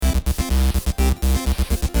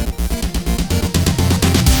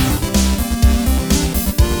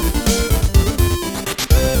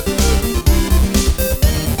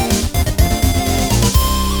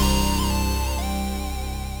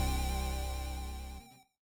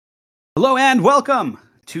Hello and welcome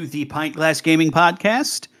to the Pint Glass Gaming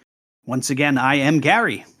Podcast. Once again, I am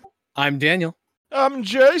Gary. I'm Daniel. I'm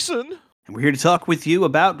Jason. And we're here to talk with you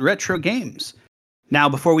about retro games. Now,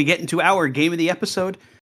 before we get into our game of the episode,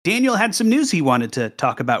 Daniel had some news he wanted to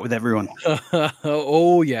talk about with everyone.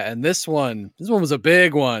 Oh, yeah. And this one was a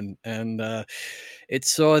big one. And it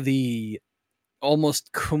saw the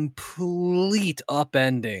almost complete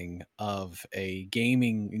upending of a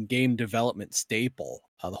game development staple.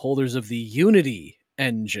 The holders of the Unity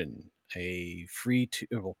engine, a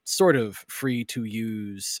sort of free to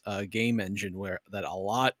use game engine that a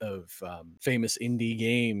lot of famous indie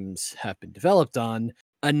games have been developed on,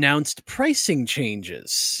 announced pricing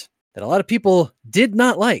changes that a lot of people did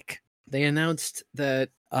not like. They announced that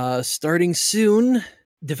starting soon,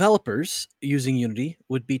 developers using Unity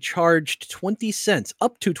would be charged 20 cents,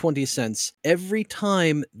 up to 20 cents, every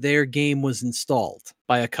time their game was installed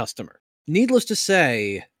by a customer. Needless to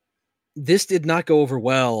say, this did not go over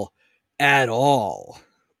well at all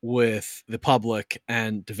with the public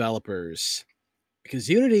and developers, because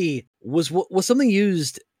Unity was something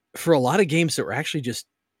used for a lot of games that were actually just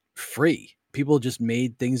free. People just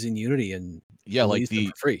made things in Unity and released them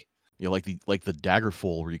for free. Yeah, like the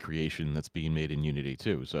Daggerfall recreation that's being made in Unity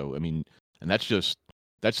too. So I mean, and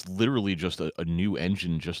that's literally just a new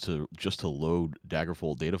engine just to load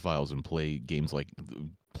Daggerfall data files and play games like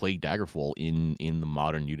play Daggerfall in the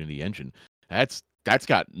modern Unity engine. That's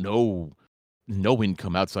got no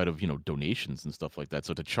income outside of donations and stuff like that.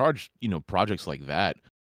 So to charge projects like that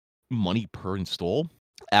money per install,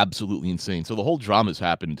 absolutely insane. So the whole drama's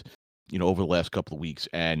happened over the last couple of weeks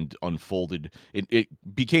and unfolded. It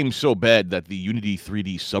became so bad that the Unity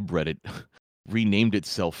 3D subreddit renamed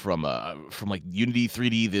itself from like Unity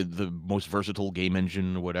 3D, the most versatile game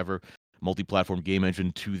engine or whatever, multi-platform game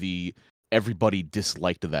engine, to the everybody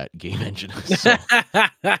disliked that game engine. So,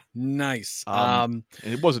 nice. And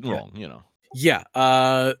it wasn't wrong, Yeah.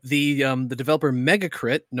 The developer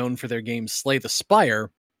Megacrit, known for their game Slay the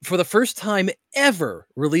Spire, for the first time ever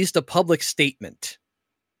released a public statement.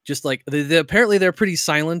 Just like apparently they're pretty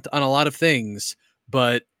silent on a lot of things,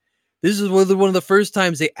 but this is one of the first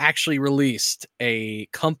times they actually released a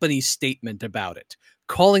company statement about it,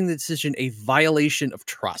 calling the decision a violation of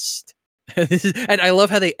trust. And I love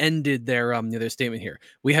how they ended their statement here.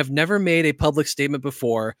 We have never made a public statement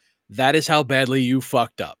before. That is how badly you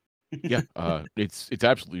fucked up. Yeah, it's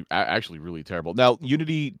absolutely actually really terrible. Now,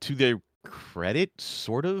 Unity, to their credit,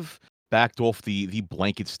 sort of backed off the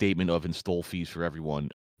blanket statement of install fees for everyone.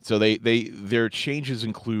 So their changes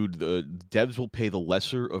include the devs will pay the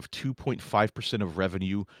lesser of 2.5% of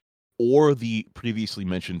revenue or the previously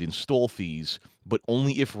mentioned install fees, but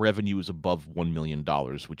only if revenue is above $1 million,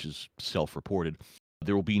 which is self-reported.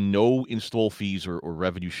 There will be no install fees or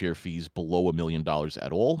revenue share fees below $1 million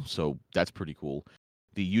at all, so that's pretty cool.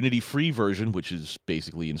 The Unity free version, which is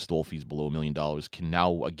basically install fees below $1 million, can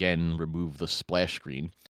now again remove the splash screen.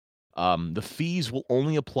 The fees will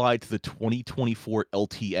only apply to the 2024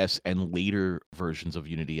 LTS and later versions of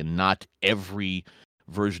Unity, and not every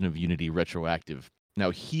version of Unity retroactive. Now,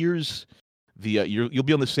 here's the you'll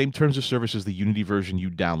be on the same terms of service as the Unity version you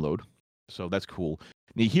download, so that's cool.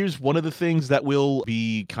 Now, here's one of the things that will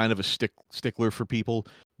be kind of a stickler for people.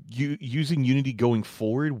 Using Unity going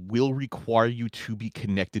forward will require you to be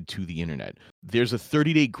connected to the internet. There's a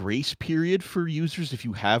 30-day grace period for users if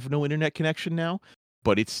you have no internet connection now,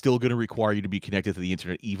 but it's still going to require you to be connected to the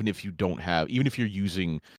internet, even if you're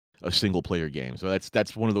using a single player game. So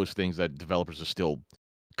that's one of those things that developers are still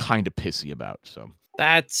kind of pissy about. So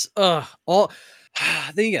that's all.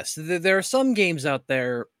 Yes, there are some games out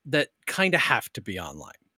there that kind of have to be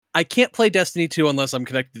online. I can't play Destiny 2 unless I'm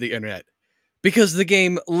connected to the internet, because the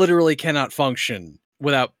game literally cannot function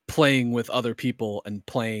without playing with other people and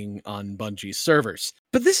playing on Bungie's servers.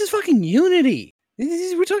 But this is fucking Unity.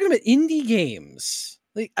 We're talking about indie games.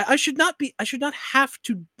 Like I should not have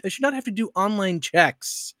to do online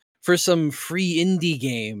checks for some free indie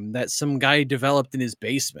game that some guy developed in his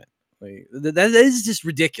basement. Like, that is just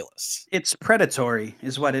ridiculous. It's predatory,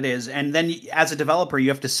 is what it is. And then, as a developer, you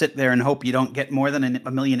have to sit there and hope you don't get more than a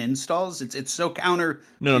million installs. It's so counter.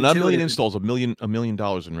 No, not a million installs. $1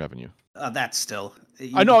 million in revenue. That's still.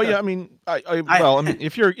 I know. Yeah, I mean,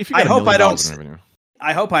 if you I got hope I don't. in revenue.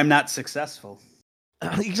 I hope I'm not successful.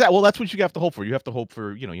 Exactly. Well, that's what you have to hope for. You have to hope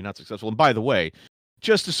for you're not successful. And by the way,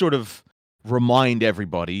 just to sort of remind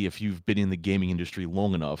everybody, if you've been in the gaming industry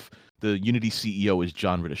long enough, the Unity CEO is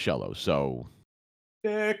John Riticello. So,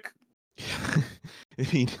 Dick. I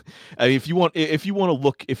mean, if you want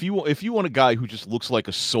a guy who just looks like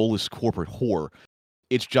a soulless corporate whore,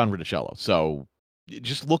 it's John Riticello. So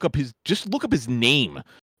just look up his name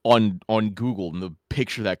on Google, and the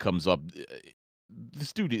picture that comes up,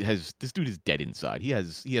 this dude is dead inside. He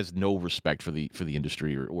has no respect for the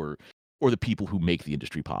industry or the people who make the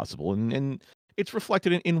industry possible, and it's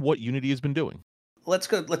reflected in what Unity has been doing. Let's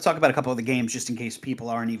talk about a couple of the games just in case people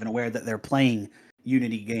aren't even aware that they're playing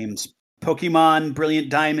Unity games. Pokemon Brilliant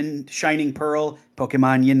Diamond, Shining Pearl,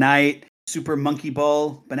 Pokemon Unite, Super Monkey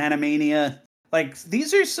Ball, Banana Mania. Like,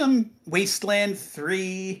 these are some Wasteland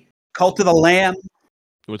 3, Cult of the Lamb.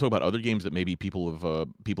 We'll talk about other games that maybe people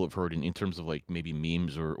have heard in terms of like maybe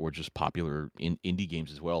memes or just popular indie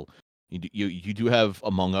games as well. You do have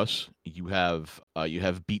Among Us. You have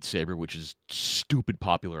Beat Saber, which is stupid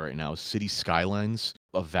popular right now. City Skylines,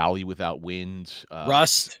 A Valley Without Wind.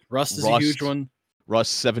 Rust is a huge one.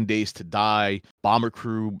 Rust, 7 Days to Die, Bomber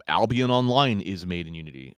Crew, Albion Online is made in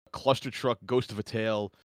Unity. Cluster Truck, Ghost of a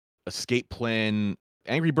Tale, Escape Plan,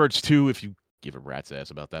 Angry Birds 2, if you give a rat's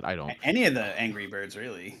ass about that. I don't. Any of the Angry Birds,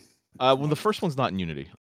 really. Well, the first one's not in Unity,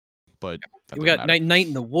 but we got Night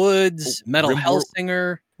in the Woods, Metal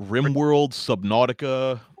Hellsinger, RimWorld,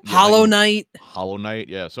 Subnautica, Hollow Knight.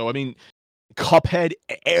 Yeah. So I mean, Cuphead,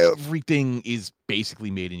 everything is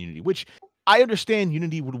basically made in Unity, which I understand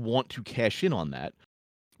Unity would want to cash in on that,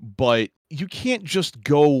 but you can't just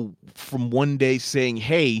go from one day saying,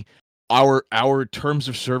 "Hey, our terms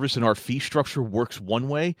of service and our fee structure works one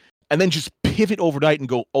way," and then just pivot overnight and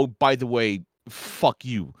go, "Oh, by the way, fuck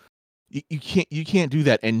you." You can't do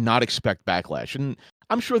that and not expect backlash. And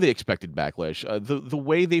I'm sure they expected backlash. The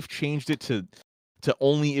way they've changed it to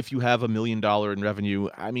only if you have $1 million in revenue.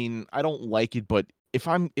 I mean, I don't like it, but if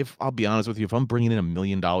I'll be honest with you, if I'm bringing in $1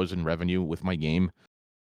 million in revenue with my game,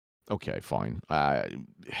 okay, fine,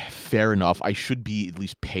 fair enough. I should be at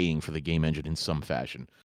least paying for the game engine in some fashion.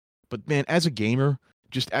 But man, as a gamer,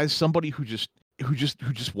 just as somebody who just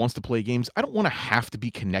wants to play games, I don't want to have to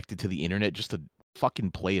be connected to the internet just to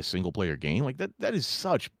fucking play a single player game. Like that is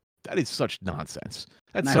such nonsense.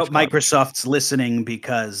 And I hope Microsoft's listening,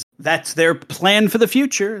 because that's their plan for the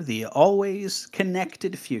future, the always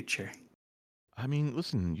connected future. I mean,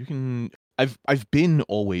 listen, you can I've been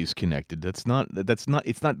always connected. It's not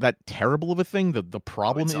that terrible of a thing. The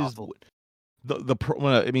problem is awful.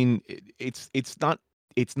 I mean, it's not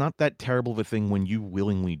that terrible of a thing when you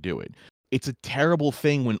willingly do it. It's a terrible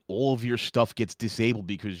thing when all of your stuff gets disabled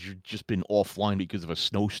because you've just been offline because of a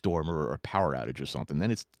snowstorm or a power outage or something.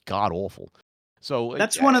 Then it's god awful. So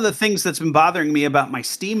that's one of the things that's been bothering me about my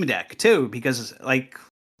Steam Deck too, because like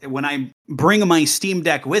when I bring my Steam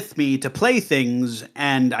Deck with me to play things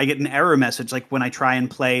and I get an error message, like when I try and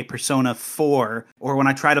play Persona 4 or when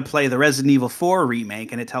I try to play the Resident Evil 4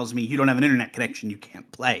 remake and it tells me you don't have an internet connection, you can't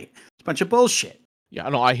play. It's a bunch of bullshit. Yeah,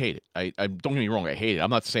 no, I hate it. I don't get me wrong, I hate it. I'm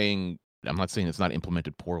not saying it's not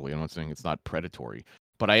implemented poorly. I'm not saying it's not predatory.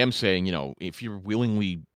 But I am saying, if you're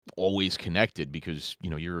willingly always connected because,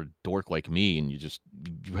 you're a dork like me and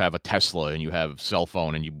you have a Tesla and you have cell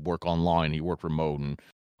phone and you work online and you work remote and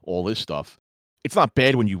all this stuff, it's not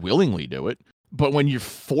bad when you willingly do it. But when you're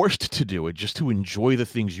forced to do it just to enjoy the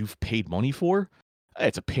things you've paid money for,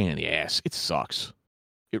 it's a pain in the ass. It sucks.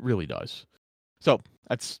 It really does. So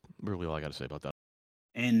that's really all I got to say about that.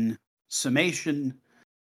 In summation,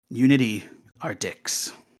 Unity are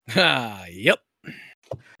dicks. Yep.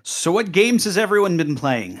 So what games has everyone been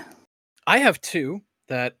playing? I have two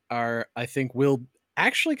that I think will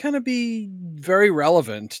actually kind of be very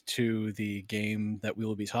relevant to the game that we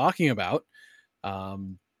will be talking about,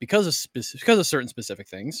 because of certain specific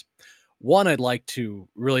things. One I'd like to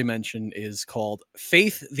really mention is called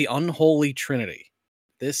Faith: The Unholy Trinity.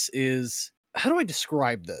 This is, how do I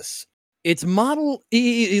describe this? It's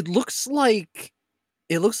it looks like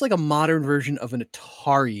a modern version of an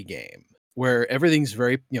Atari game where everything's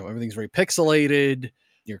very pixelated.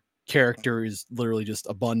 Your character is literally just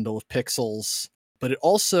a bundle of pixels, but it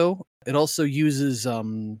also uses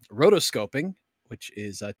rotoscoping, which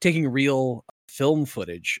is taking real film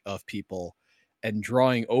footage of people and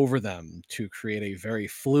drawing over them to create a very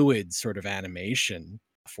fluid sort of animation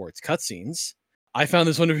for its cutscenes. I found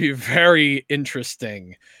this one to be very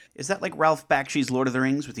interesting. Is that like Ralph Bakshi's Lord of the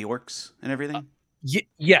Rings with the orcs and everything?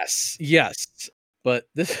 Yes. But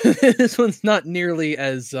this one's not nearly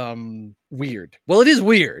as weird. Well, it is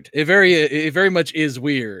weird. It very much is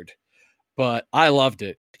weird, but I loved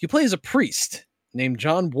it. You play as a priest named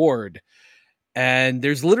John Ward, and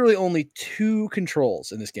there's literally only two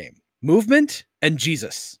controls in this game: movement and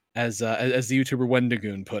Jesus, as the YouTuber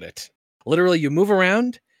Wendigoon put it. Literally, you move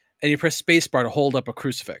around and you press spacebar to hold up a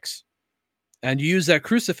crucifix, and you use that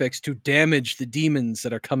crucifix to damage the demons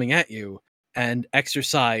that are coming at you and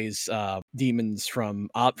exorcise demons from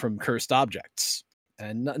cursed objects.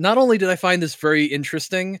 And not only did I find this very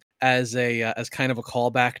interesting as kind of a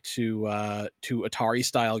callback to Atari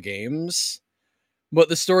style games, but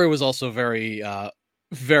the story was also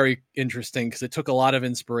very interesting because it took a lot of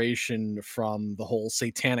inspiration from the whole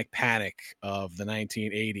satanic panic of the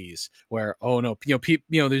 1980s, where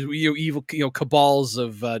there's evil cabals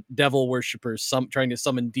of devil worshippers trying to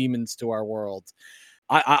summon demons to our world.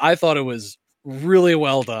 I thought it was really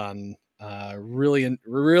well done,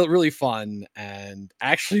 really fun, and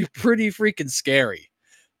actually pretty freaking scary.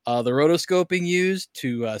 The rotoscoping used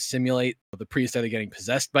to simulate the priest either getting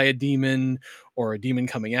possessed by a demon or a demon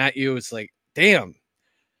coming at you. It's like, damn,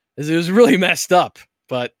 it was really messed up,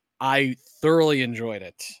 but I thoroughly enjoyed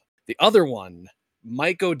it. The other one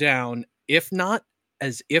might go down, if not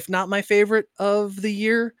my favorite of the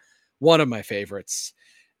year, one of my favorites.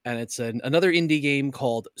 And it's another indie game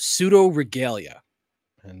called Pseudo Regalia.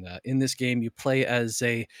 And in this game, you play as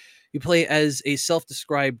a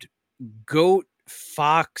self-described goat,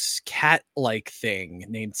 fox, cat-like thing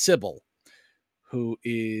named Sybil, who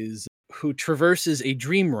traverses a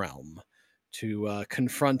dream realm to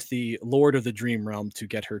confront the Lord of the Dream Realm to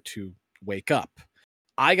get her to wake up.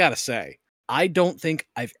 I gotta say, I don't think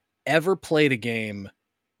I've ever played a game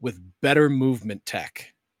with better movement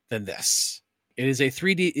tech than this. It is a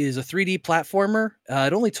 3D platformer.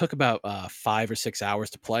 It only took about 5 or 6 hours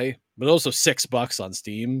to play, but also $6 on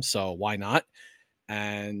Steam, so why not?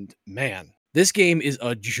 And man, this game is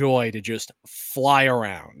a joy to just fly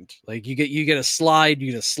around. Like you get a slide,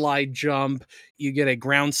 you get a slide jump, you get a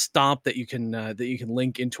ground stomp that you can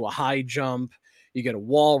link into a high jump. You get a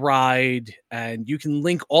wall ride, and you can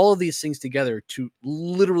link all of these things together to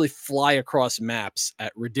literally fly across maps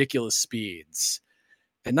at ridiculous speeds.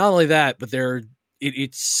 And not only that, but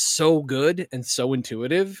it's so good and so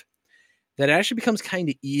intuitive that it actually becomes kind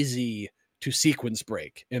of easy to sequence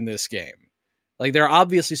break in this game. Like, there are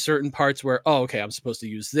obviously certain parts where, I'm supposed to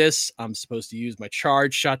use this. I'm supposed to use my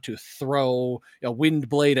charge shot to throw a wind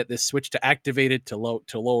blade at this switch to activate it to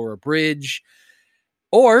lower a bridge.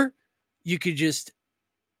 Or you could just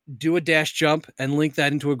do a dash jump and link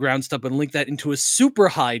that into a ground stomp and link that into a super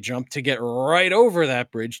high jump to get right over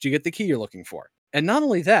that bridge to get the key you're looking for. And not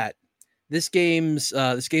only that, this game's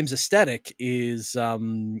aesthetic is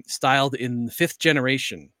styled in the 5th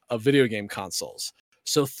generation of video game consoles.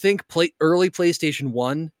 So think early PlayStation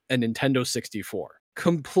 1 and Nintendo 64,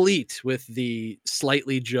 complete with the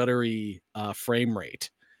slightly juddery frame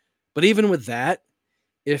rate. But even with that,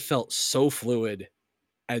 it felt so fluid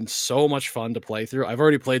and so much fun to play through. I've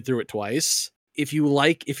already played through it twice. If you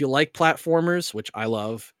like platformers, which I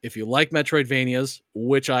love, if you like Metroidvanias,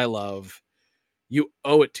 which I love, you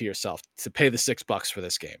owe it to yourself to pay the $6 for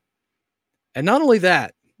this game. And not only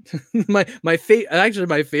that, my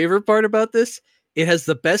favorite part about this, it has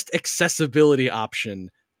the best accessibility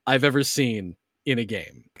option I've ever seen in a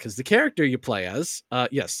game. Because the character you play as,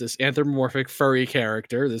 this anthropomorphic furry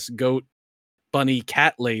character, this goat, bunny,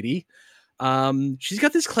 cat lady, she's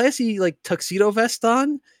got this classy tuxedo vest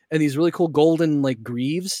on and these really cool golden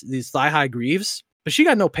greaves, these thigh-high greaves, but she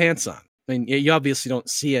got no pants on. I mean, you obviously don't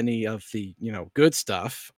see any of the, good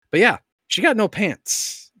stuff. But yeah, she got no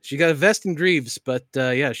pants. She got a vest and greaves, but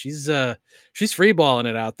she's freeballing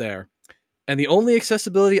it out there. And the only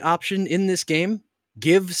accessibility option in this game,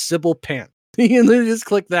 give Sybil pants. You can literally just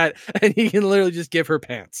click that, and you can literally just give her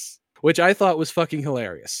pants, which I thought was fucking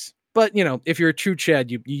hilarious. But, if you're a true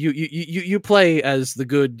Chad, you play as the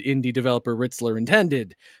good indie developer Ritzler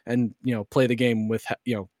intended, and, play the game with,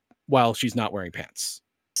 while she's not wearing pants.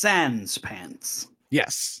 Sans pants.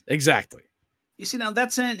 Yes, exactly. You see, now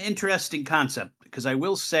that's an interesting concept, because I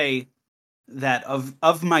will say that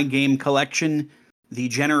of my game collection, the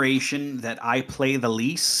generation that I play the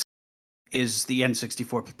least is the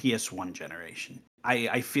N64 PS1 generation.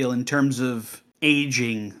 I feel in terms of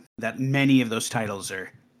aging that many of those titles are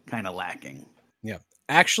kind of lacking. Yeah.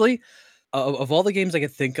 Actually, of all the games I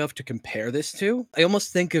could think of to compare this to, I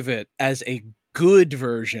almost think of it as a good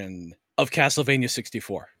version of Castlevania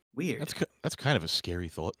 64. Weird. That's kind of a scary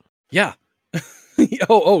thought. Yeah.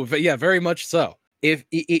 Yeah, very much so.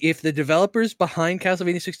 If the developers behind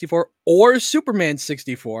Castlevania 64 or Superman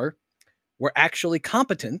 64 were actually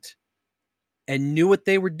competent and knew what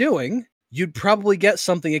they were doing, you'd probably get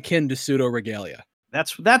something akin to Pseudo Regalia.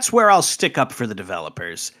 That's where I'll stick up for the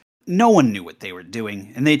developers. No one knew what they were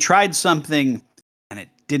doing, and they tried something, and it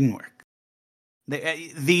didn't work.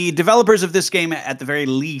 The developers of this game, at the very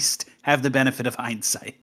least, have the benefit of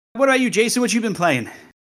hindsight. What about you, Jason? What you been playing?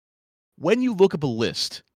 When you look up a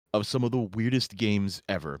list of some of the weirdest games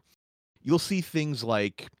ever, you'll see things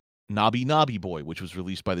like Nabi Nabi Boy, which was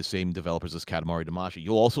released by the same developers as Katamari Damacy.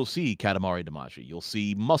 You'll also see Katamari Damacy. You'll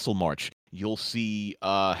see Muscle March. You'll see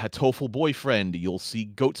Hatoful Boyfriend. You'll see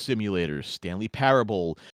Goat Simulator, Stanley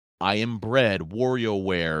Parable, I Am Bread,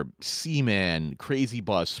 WarioWare, Seaman, Crazy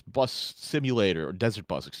Bus, Bus Simulator, or Desert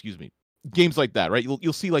Bus, excuse me. Games like that, right?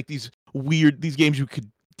 You'll see like these games you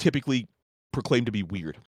could typically proclaim to be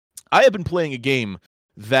weird. I have been playing a game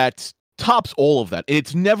that tops all of that.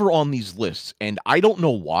 It's never on these lists, and I don't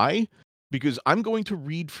know why, because I'm going to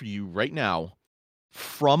read for you right now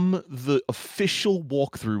from the official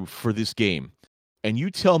walkthrough for this game. And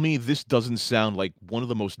you tell me this doesn't sound like one of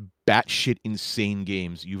the most batshit insane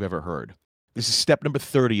games you've ever heard. This is step number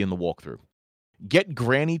 30 in the walkthrough. Get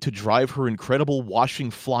Granny to drive her incredible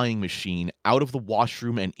washing flying machine out of the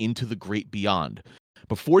washroom and into the great beyond.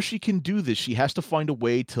 Before she can do this, she has to find a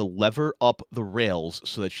way to lever up the rails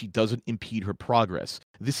so that she doesn't impede her progress.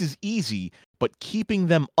 This is easy, but keeping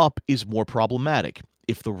them up is more problematic.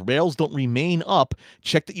 If the rails don't remain up,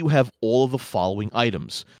 check that you have all of the following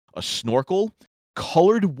items: a snorkel,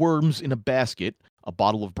 colored worms in a basket, a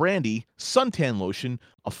bottle of brandy, suntan lotion,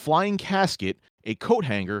 a flying casket, a coat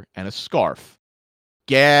hanger, and a scarf.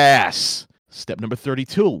 Gas! Step number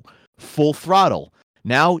 32, full throttle.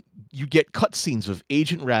 Now you get cutscenes of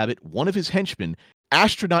Agent Rabbit, one of his henchmen,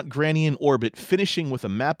 astronaut Granny in orbit, finishing with a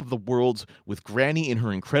map of the worlds with Granny in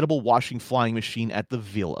her incredible washing flying machine at the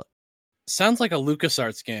villa. Sounds like a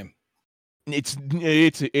LucasArts game. It's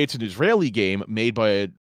an Israeli game made by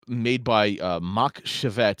Mak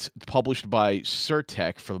Shevet, published by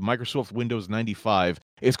Surtech for Microsoft Windows 95.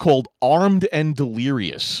 It's called Armed and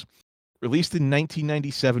Delirious. Released in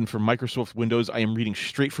 1997 for Microsoft Windows. I am reading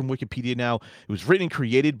straight from Wikipedia now. It was written and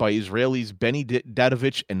created by Israelis Benny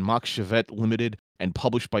Dadovich and Mak Shevet Limited and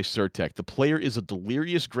published by Surtech. The player is a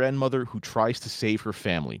delirious grandmother who tries to save her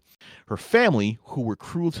family. Her family, who were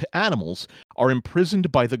cruel to animals, are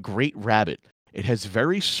imprisoned by the Great Rabbit. It has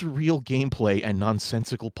very surreal gameplay and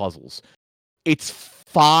nonsensical puzzles. It's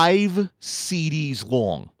 5 CDs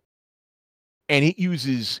long, and it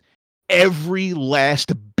uses every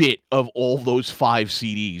last bit of all those 5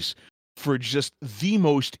 CDs for just the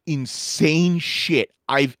most insane shit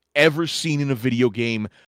I've ever seen in a video game,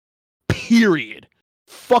 period.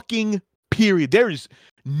 Fucking period. There's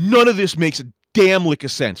none of this makes a damn lick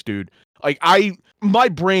of sense, dude. Like, my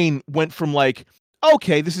brain went from like,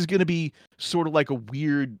 okay, this is going to be sort of like a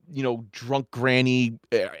weird, drunk granny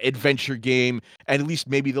adventure game, and at least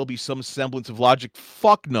maybe there'll be some semblance of logic.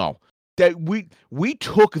 Fuck no. That we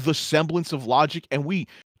took the semblance of logic and we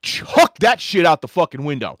chucked that shit out the fucking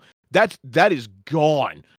window. That is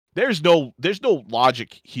gone. There's no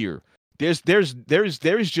logic here. There's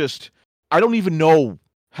just, I don't even know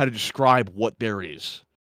how to describe what there is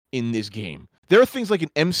in this game. There are things like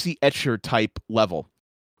an MC Escher type level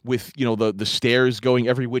with, the stairs going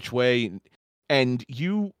every which way, and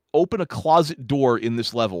you open a closet door in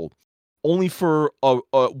this level only for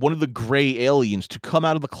one of the gray aliens to come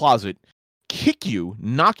out of the closet, kick you,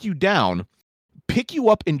 knock you down, pick you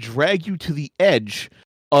up and drag you to the edge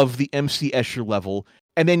of the MC Escher level,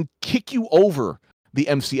 and then kick you over the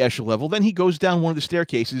MC Escher level. Then he goes down one of the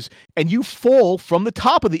staircases, and you fall from the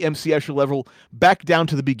top of the MC Escher level back down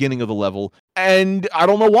to the beginning of the level, and I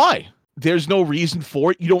don't know why. There's no reason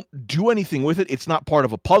for it. You don't do anything with it. It's not part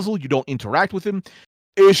of a puzzle. You don't interact with him.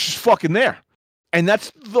 It's just fucking there. And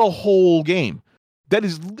that's the whole game. That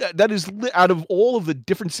is out of all of the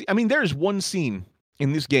different I mean, there's one scene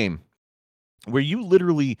in this game where you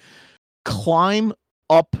literally climb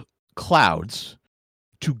up clouds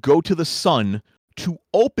to go to the sun, to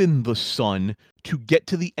open the sun, to get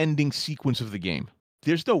to the ending sequence of the game.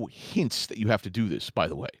 There's no hints that you have to do this, by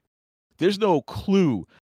the way. There's no clue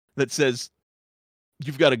that says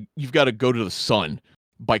you've got to go to the sun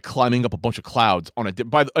by climbing up a bunch of clouds on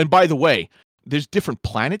and by the way, there's different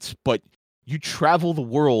planets, but you travel the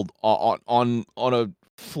world on a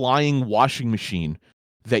flying washing machine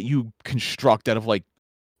that you construct out of, like,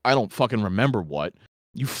 I don't fucking remember what.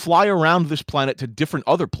 You fly around this planet to different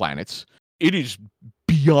other planets. It is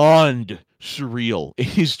beyond surreal.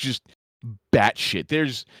 It is just batshit.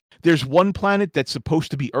 There's one planet that's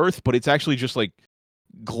supposed to be Earth, but it's actually just like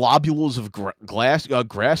globules of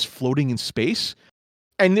grass floating in space.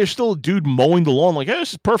 And there's still a dude mowing the lawn, like, hey,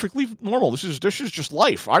 this is perfectly normal. This is just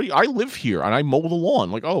life. I live here and I mow the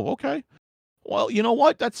lawn. Like, oh, okay. Well, you know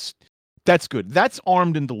what? That's good. That's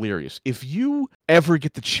Armed and Delirious. If you ever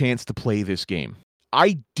get the chance to play this game,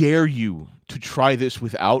 I dare you to try this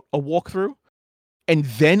without a walkthrough. And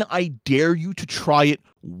then I dare you to try it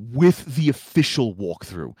with the official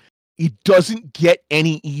walkthrough. It doesn't get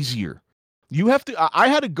any easier. I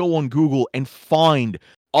had to go on Google and find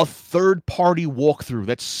a third-party walkthrough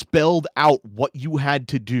that spelled out what you had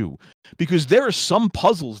to do. Because there are some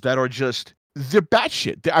puzzles that are just, they're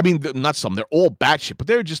batshit. I mean, not some, they're all batshit, but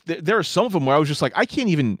there are some of them where I was just like, I can't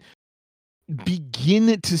even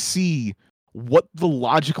begin to see what the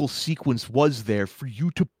logical sequence was there for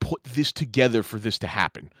you to put this together for this to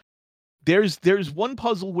happen. There's one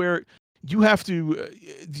puzzle where you have to,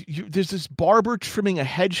 there's this barber trimming a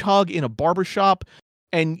hedgehog in a barber shop,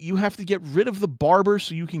 and you have to get rid of the barber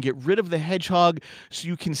so you can get rid of the hedgehog, so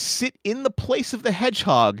you can sit in the place of the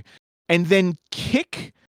hedgehog and then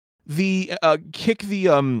kick the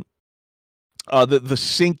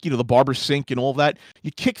sink, the barber sink and all that.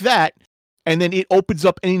 You kick that, and then it opens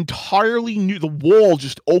up an entirely new, the wall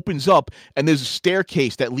just opens up, and there's a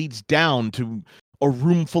staircase that leads down to a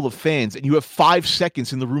room full of fans, and you have 5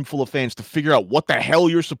 seconds in the room full of fans to figure out what the hell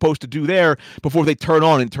you're supposed to do there before they turn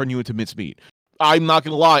on and turn you into mincemeat. I'm not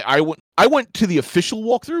gonna lie, I went to the official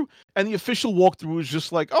walkthrough, and the official walkthrough was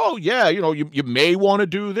just like, oh yeah, you may want to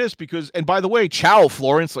do this because, and by the way, ciao,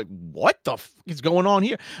 Florence. Like, what the f is going on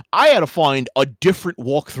here? I had to find a different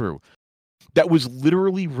walkthrough that was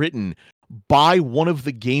literally written by one of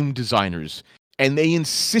the game designers, and they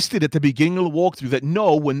insisted at the beginning of the walkthrough that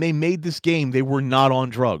no, when they made this game, they were not on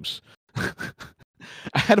drugs. I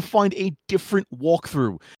had to find a different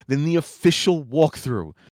walkthrough than the official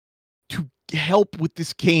walkthrough to help with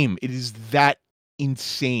this game. It is that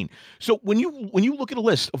insane. So when you look at a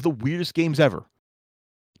list of the weirdest games ever,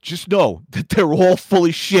 just know that they're all full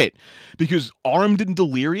of shit, because Armed and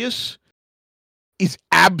Delirious is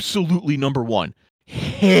absolutely number one.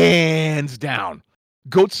 Hands down.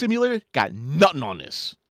 Goat Simulator got nothing on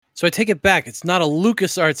this. So I take it back. It's not a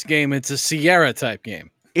LucasArts game. It's a Sierra type game.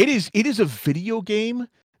 It is a video game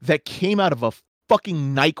that came out of a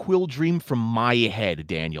fucking NyQuil dream from my head,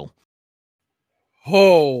 Daniel.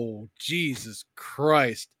 Oh, Jesus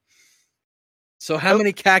Christ. So how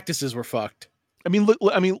many cactuses were fucked? I mean,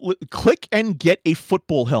 click and get a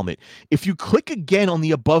football helmet. If you click again on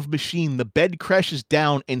the above machine, the bed crashes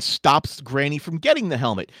down and stops Granny from getting the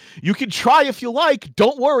helmet. You can try if you like.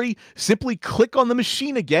 Don't worry. Simply click on the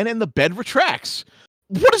machine again and the bed retracts.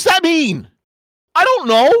 What does that mean? I don't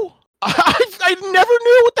know. I never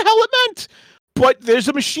knew what the hell it meant. But there's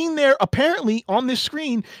a machine there, apparently, on this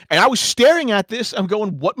screen, and I was staring at this. I'm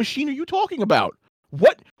going, what machine are you talking about?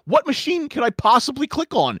 What machine can I possibly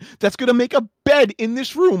click on that's going to make a bed in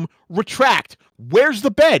this room retract? Where's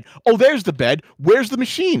the bed? Oh, there's the bed. Where's the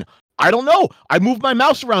machine? I don't know. I moved my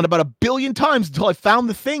mouse around about 1 billion times until I found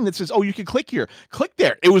the thing that says, oh, you can click here. Click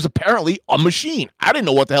there. It was apparently a machine. I didn't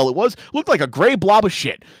know what the hell it was. It looked like a gray blob of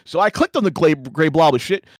shit. So I clicked on the gray blob of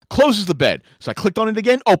shit, closes the bed. So I clicked on it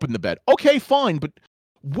again, opened the bed. Okay, fine. But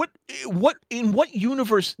in what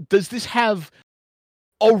universe does this have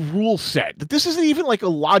a rule set? That this isn't even like a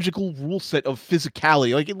logical rule set of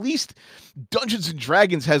physicality. Like, at least Dungeons and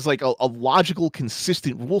Dragons has like a logical,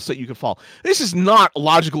 consistent rule set you can follow. This is not a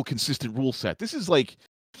logical, consistent rule set. This is like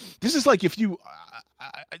if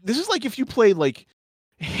you played like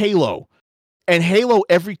Halo, and Halo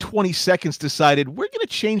every 20 seconds decided we're going to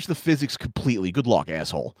change the physics completely. Good luck,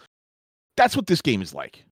 asshole. That's what this game is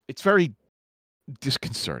like. It's very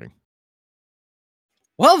disconcerting.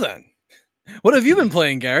 Well then, what have you been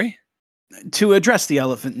playing, Gary? To address the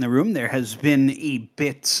elephant in the room, there has been a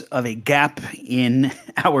bit of a gap in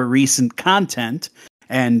our recent content,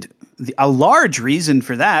 and a large reason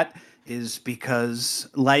for that is because,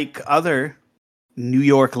 like other New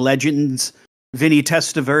York legends, Vinny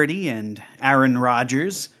Testaverde and Aaron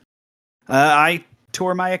Rodgers, I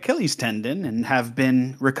tore my Achilles tendon and have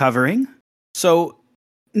been recovering. So,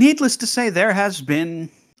 needless to say, there has been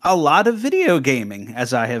a lot of video gaming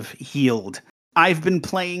as I have healed. I've been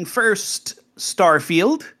playing first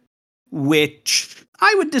Starfield, which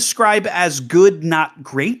I would describe as good, not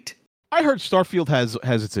great. I heard Starfield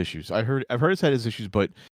has its issues. I've heard it's had its issues, but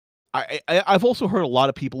I've also heard a lot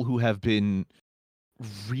of people who have been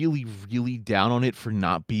really, really down on it for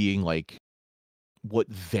not being like what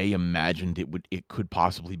they imagined it could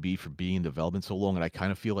possibly be for being in development so long, and I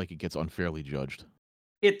kind of feel like it gets unfairly judged.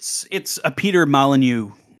 It's a Peter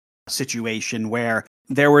Molyneux situation where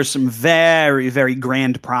there were some very, very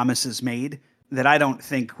grand promises made that I don't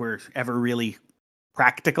think were ever really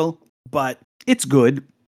practical, but it's good.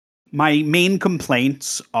 My main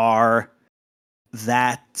complaints are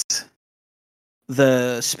that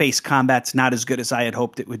the space combat's not as good as I had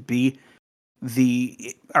hoped it would be.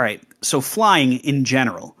 All right, so flying in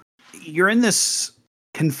general, you're in this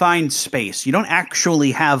confined space. You don't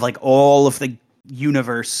actually have like all of the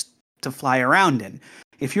universe to fly around in.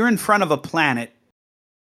 If you're in front of a planet,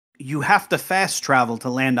 you have to fast travel to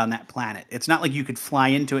land on that planet. It's not like you could fly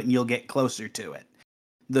into it and you'll get closer to it.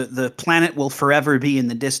 The planet will forever be in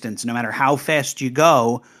the distance. No matter how fast you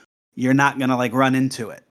go, you're not going to like run into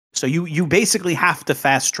it. So you basically have to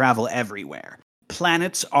fast travel everywhere.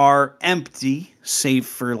 Planets are empty, save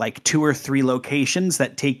for like 2 or 3 locations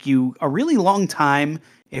that take you a really long time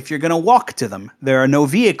if you're going to walk to them. There are no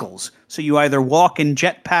vehicles, so you either walk and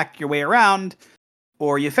jetpack your way around,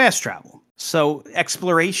 or you fast travel. So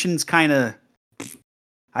exploration's kind of...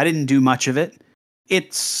 I didn't do much of it.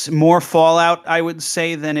 It's more Fallout, I would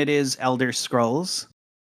say, than it is Elder Scrolls.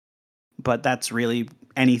 But that's really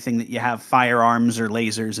anything that you have firearms or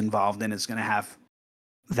lasers involved in is going to have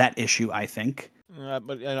that issue, I think.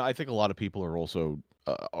 But I think a lot of people are also.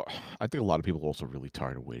 I think a lot of people are also really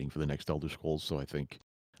tired of waiting for the next Elder Scrolls. So I think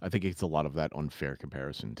it's a lot of that unfair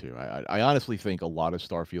comparison too. I honestly think a lot of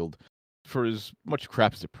Starfield, for as much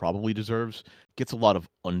crap as it probably deserves, gets a lot of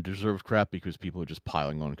undeserved crap because people are just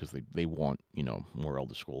piling on because they want more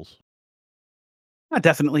Elder Scrolls.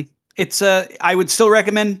 Definitely. It's I would still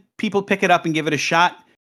recommend people pick it up and give it a shot,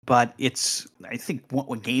 but it's, I think what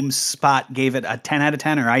GameSpot gave it a 10 out of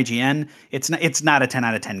 10, or IGN. It's not a 10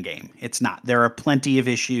 out of 10 game. It's not. There are plenty of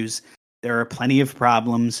issues. There are plenty of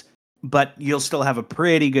problems, but you'll still have a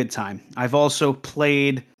pretty good time. I've also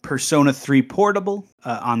played Persona 3 Portable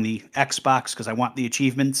on the Xbox because I want the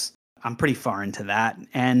achievements. I'm pretty far into that.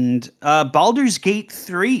 And Baldur's Gate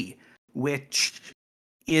 3, which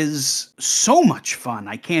is so much fun.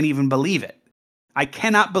 I can't even believe it. I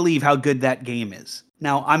cannot believe how good that game is.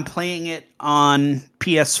 Now, I'm playing it on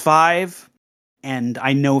PS5, and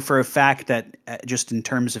I know for a fact that just in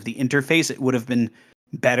terms of the interface, it would have been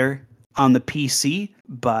better on the PC,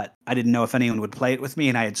 but I didn't know if anyone would play it with me,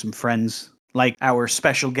 and I had some friends, like our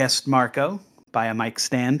special guest Marco, by a mic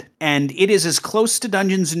stand, and it is as close to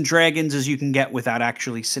Dungeons and Dragons as you can get without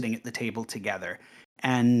actually sitting at the table together.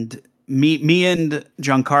 And me and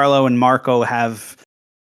Giancarlo and Marco have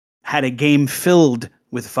had a game filled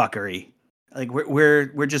with fuckery. Like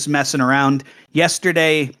we're just messing around.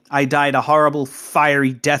 Yesterday, I died a horrible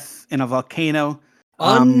fiery death in a volcano.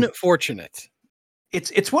 Unfortunate.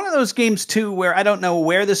 It's one of those games too where I don't know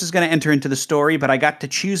where this is going to enter into the story, but I got to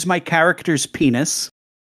choose my character's penis,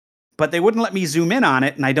 but they wouldn't let me zoom in on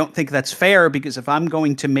it, and I don't think that's fair because if I'm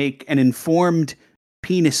going to make an informed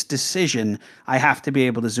penis decision, I have to be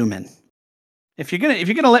able to zoom in. If you're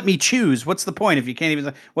gonna let me choose, what's the point? If you can't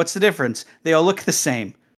even, what's the difference? They all look the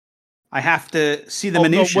same. I have to see the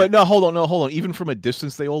minutiae. No, hold on. Even from a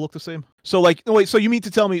distance, they all look the same. So like, no, wait. So you mean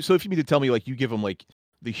to tell me? So if you mean to tell me, like, you give them like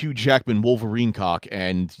the Hugh Jackman Wolverine cock,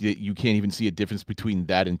 and you can't even see a difference between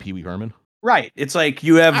that and Pee Wee Herman? Right. It's like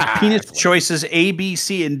you have penis choices A, B,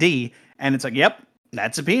 C, and D, and it's like, yep,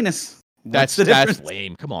 that's a penis. That's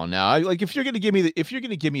lame. Come on now. Like if you're gonna give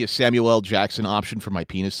me a Samuel L. Jackson option for my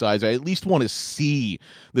penis size, I at least want to see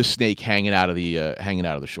the snake hanging out of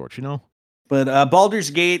the shorts, you know. But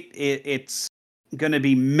Baldur's Gate, it's gonna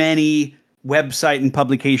be many website and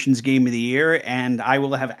publications game of the year, and I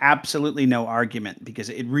will have absolutely no argument because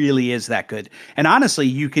it really is that good. And honestly,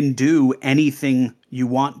 you can do anything you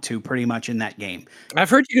want to pretty much in that game.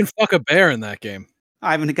 I've heard you can fuck a bear in that game.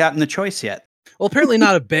 I haven't gotten the choice yet. Well, apparently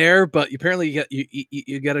not a bear, but apparently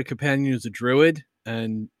you get a companion who's a druid,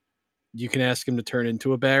 and you can ask him to turn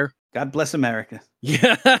into a bear. God bless America.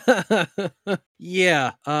 Yeah.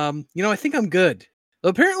 Yeah. I think I'm good.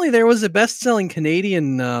 Apparently there was a best-selling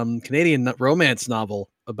Canadian romance novel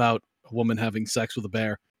about a woman having sex with a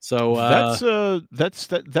bear. So that's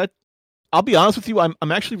I'll be honest with you,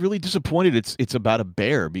 I'm actually really disappointed it's about a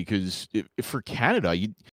bear, because if for Canada,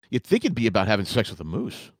 you'd think it'd be about having sex with a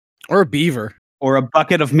moose. Or a beaver. Or a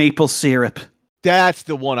bucket of maple syrup. That's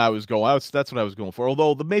the one I was going. That's what I was going for.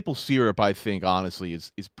 Although the maple syrup, I think, honestly,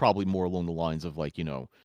 is probably more along the lines of like,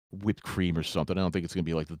 whipped cream or something. I don't think it's going to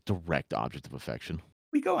be like the direct object of affection.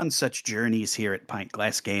 We go on such journeys here at Pint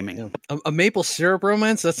Glass Gaming. Yeah. A maple syrup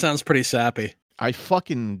romance? That sounds pretty sappy. I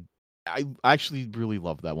actually really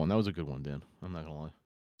loved that one. That was a good one, Dan. I'm not going to lie.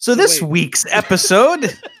 So this week's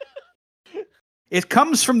episode... It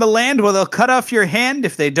comes from the land where they'll cut off your hand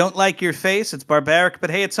if they don't like your face. It's barbaric, but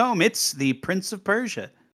hey, it's home. It's the Prince of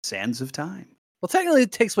Persia, Sands of Time. Well, technically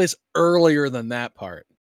it takes place earlier than that part.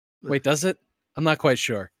 Wait, does it? I'm not quite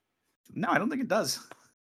sure. No, I don't think it does.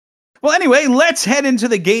 Well, anyway, let's head into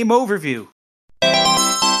the game overview.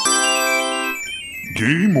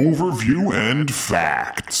 Game overview and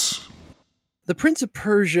facts. The Prince of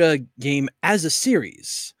Persia game as a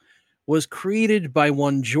series was created by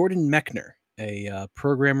one Jordan Mechner, a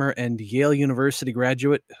programmer and Yale University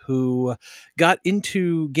graduate who got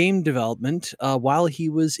into game development while he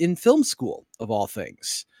was in film school, of all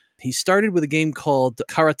things. He started with a game called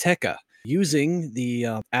Karateka, using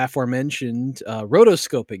the aforementioned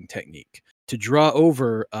rotoscoping technique to draw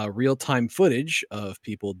over real-time footage of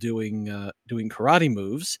people doing karate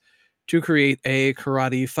moves to create a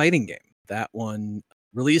karate fighting game. That one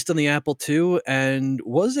released on the Apple II and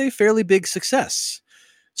was a fairly big success.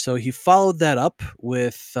 So he followed that up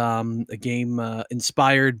with a game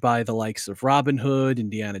inspired by the likes of Robin Hood,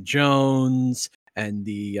 Indiana Jones, and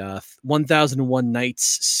the 1001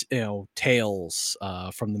 Nights, tales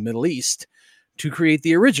from the Middle East to create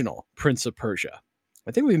the original Prince of Persia.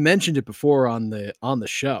 I think we mentioned it before on the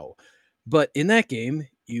show, but in that game,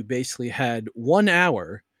 you basically had 1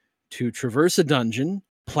 hour to traverse a dungeon,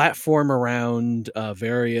 platform around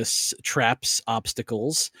various traps,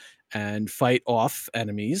 obstacles, and fight off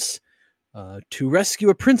enemies to rescue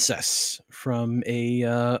a princess from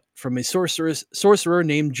a sorcerer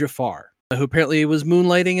named Jafar, who apparently was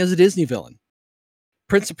moonlighting as a Disney villain.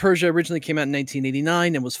 Prince of Persia originally came out in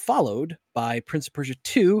 1989 and was followed by Prince of Persia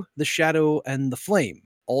 2, The Shadow and the Flame,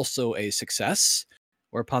 also a success,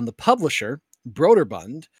 whereupon the publisher,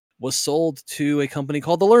 Broderbund, was sold to a company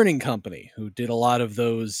called The Learning Company, who did a lot of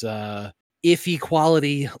those iffy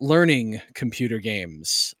quality learning computer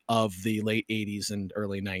games of the late 80s and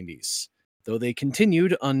early 90s. Though they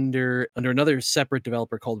continued under another separate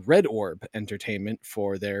developer called Red Orb Entertainment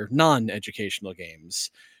for their non-educational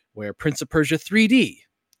games, where Prince of Persia 3D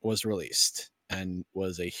was released and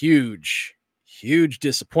was a huge, huge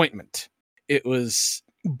disappointment. It was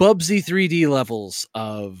Bubsy 3D levels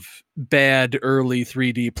of bad early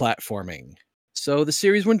 3D platforming. So the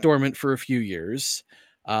series went dormant for a few years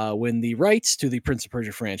when the rights to the Prince of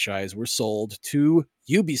Persia franchise were sold to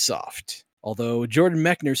Ubisoft. Although Jordan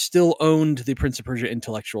Mechner still owned the Prince of Persia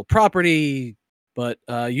intellectual property, but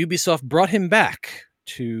Ubisoft brought him back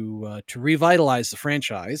to revitalize the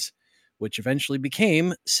franchise, which eventually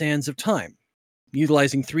became Sands of Time,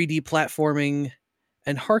 utilizing 3D platforming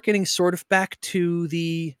and harkening sort of back to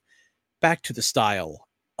the style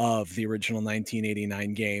of the original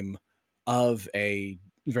 1989 game of a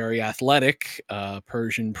very athletic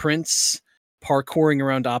Persian prince parkouring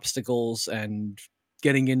around obstacles and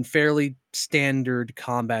getting in fairly standard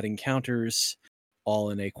combat encounters, all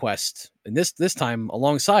in a quest, and this time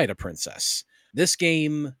alongside a princess. This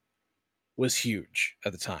game was huge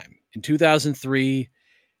at the time. In 2003,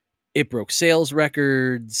 it broke sales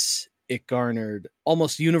records, it garnered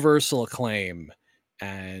almost universal acclaim,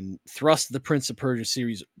 and thrust the Prince of Persia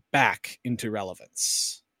series back into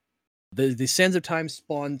relevance. The Sands of Time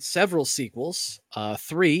spawned several sequels,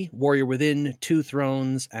 3, Warrior Within, 2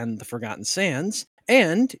 Thrones, and The Forgotten Sands,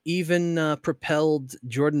 and even propelled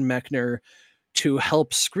Jordan Mechner to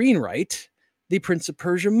help screenwrite the Prince of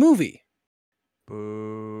Persia movie.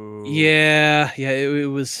 Boo. Yeah, it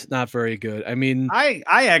was not very good. I mean, I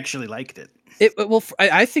actually liked it.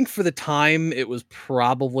 I think for the time, it was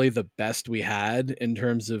probably the best we had in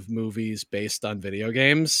terms of movies based on video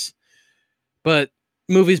games. But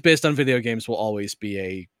movies based on video games will always be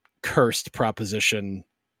a cursed proposition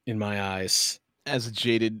in my eyes. As a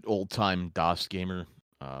jaded old-time DOS gamer,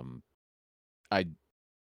 I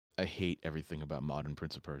hate everything about modern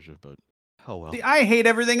Prince of Persia, but oh well. See, I hate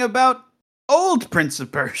everything about old Prince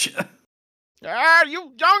of Persia.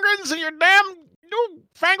 You young'uns and your damn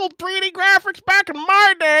newfangled 3D graphics. Back in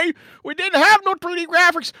my day, we didn't have no 3D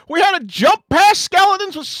graphics. We had to jump past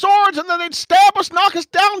skeletons with swords, and then they'd stab us, knock us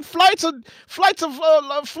down flights of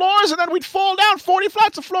floors, and then we'd fall down 40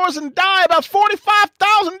 flights of floors and die about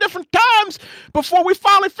 45,000 different times before we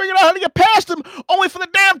finally figured out how to get past them, only for the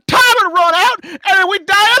damn timer to run out, and then we'd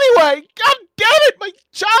die anyway. God damn it, my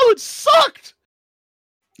childhood sucked.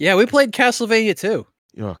 Yeah, we played Castlevania too.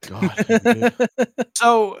 Oh, God.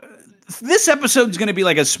 So this episode's going to be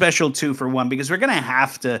like a special 2-for-1 because we're going to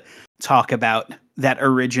have to talk about that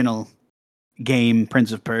original game,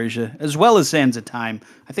 Prince of Persia, as well as Sands of Time.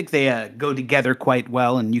 I think they go together quite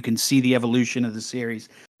well, and you can see the evolution of the series.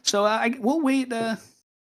 So we'll wait, I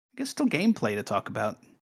guess, till gameplay to talk about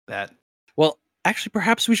that. Well, actually,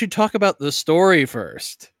 perhaps we should talk about the story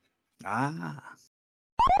first.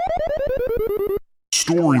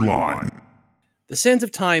 Storyline. The Sands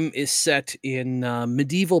of Time is set in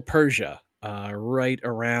medieval Persia, right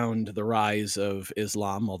around the rise of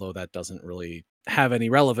Islam, although that doesn't really have any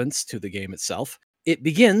relevance to the game itself. It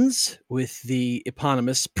begins with the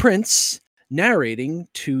eponymous prince narrating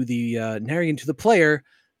to the player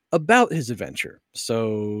about his adventure.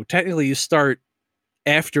 So technically you start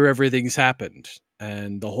after everything's happened,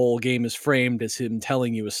 and the whole game is framed as him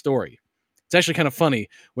telling you a story. It's actually kind of funny.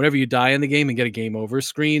 Whenever you die in the game and get a game over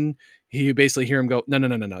screen, you basically hear him go, no.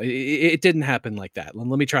 It didn't happen like that.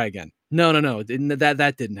 Let me try again. No.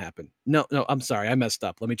 That didn't happen. No. I'm sorry. I messed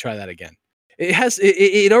up. Let me try that again.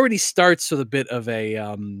 It already starts with a bit of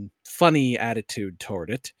a funny attitude toward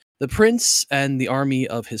it. The prince and the army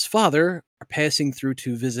of his father are passing through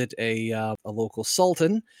to visit a local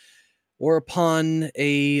sultan, whereupon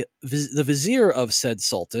the vizier of said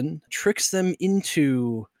sultan tricks them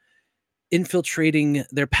into infiltrating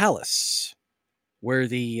their palace, where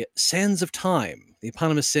the sands of time, the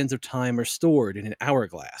eponymous sands of time, are stored in an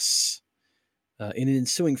hourglass. In an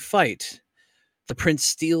ensuing fight, the prince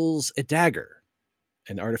steals a dagger,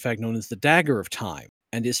 an artifact known as the Dagger of Time,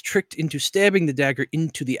 and is tricked into stabbing the dagger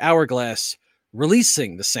into the hourglass,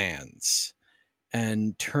 releasing the sands,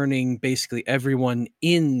 and turning basically everyone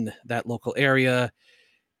in that local area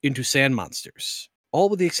into sand monsters. All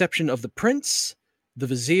with the exception of the prince, the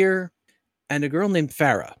vizier, and a girl named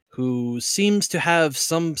Farah, who seems to have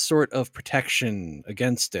some sort of protection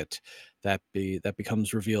against it that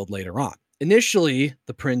becomes revealed later on. Initially,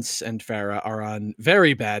 the prince and Farah are on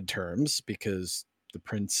very bad terms because the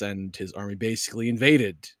prince and his army basically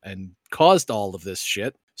invaded and caused all of this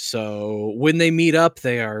shit. So when they meet up,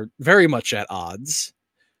 they are very much at odds.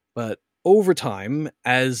 But over time,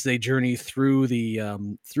 as they journey through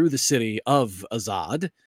the city of Azad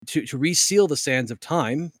to reseal the sands of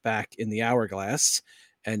time back in the hourglass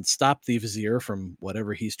and stop the vizier from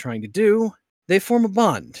whatever he's trying to do, they form a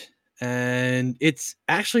bond. And it's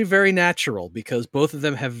actually very natural because both of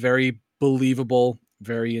them have very believable,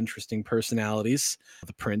 very interesting personalities.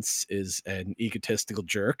 The prince is an egotistical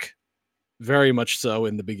jerk, very much so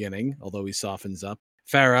in the beginning, although he softens up.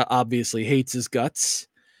 Farah obviously hates his guts,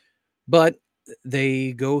 but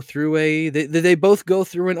they go through they both go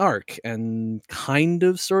through an arc and kind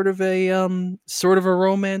of sort of a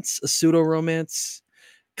romance, a pseudo romance,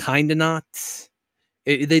 kind of not.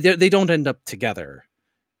 They don't end up together.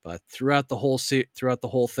 But throughout the whole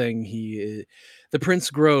thing, the prince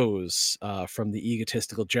grows from the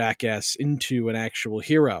egotistical jackass into an actual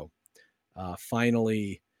hero,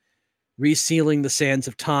 finally resealing the sands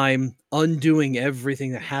of time, undoing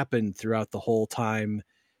everything that happened throughout the whole time.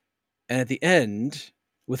 And at the end,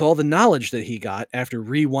 with all the knowledge that he got after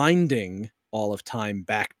rewinding all of time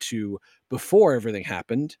back to before everything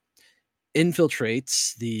happened,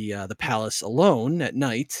 infiltrates the palace alone at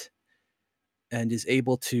night and is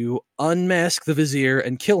able to unmask the vizier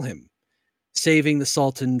and kill him, saving the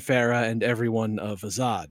Sultan, Farah, and everyone of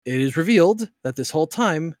Azad. It is revealed that this whole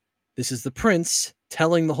time, this is the prince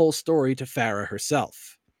telling the whole story to Farah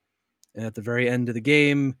herself. And at the very end of the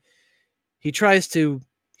game, he tries to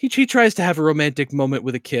have a romantic moment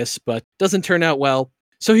with a kiss, but doesn't turn out well,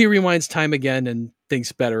 so he rewinds time again and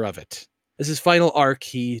thinks better of it. As his final arc,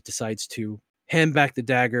 he decides to hand back the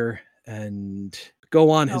dagger and go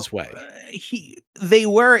on his way. They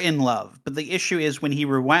were in love, but the issue is when he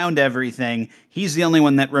rewound everything, he's the only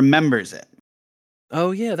one that remembers it.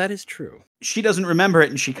 Oh yeah, that is true. She doesn't remember it,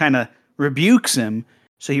 and she kind of rebukes him,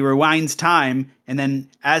 so he rewinds time, and then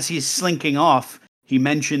as he's slinking off, he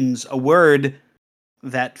mentions a word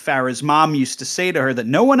that Farah's mom used to say to her that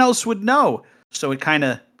no one else would know, so it kind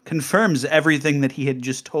of confirms everything that he had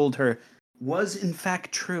just told her was in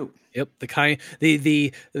fact true. Yep,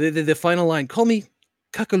 the final line, "Call me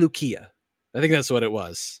Kakalukia." I think that's what it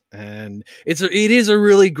was, and it is a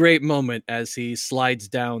really great moment as he slides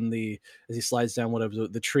down whatever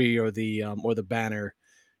the tree or the banner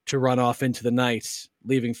to run off into the night,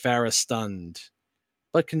 leaving Farah stunned,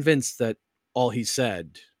 but convinced that all he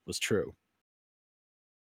said was true.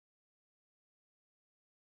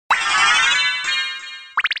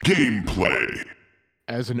 Gameplay.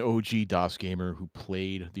 As an OG DOS gamer who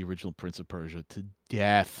played the original Prince of Persia to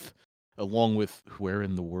death, along with Where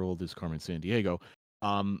in the World is Carmen Sandiego,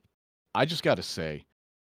 I just got to say,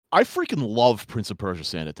 I freaking love Prince of Persia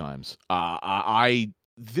Sand of Times.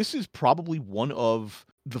 This is probably one of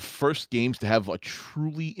the first games to have a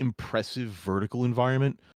truly impressive vertical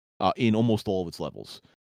environment in almost all of its levels.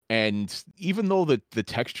 And even though the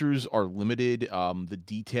textures are limited, the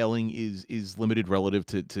detailing is limited relative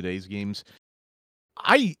to today's games,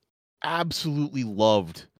 I absolutely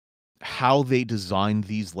loved how they designed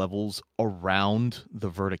these levels around the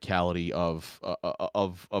verticality of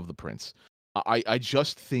the prince. I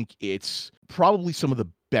just think it's probably some of the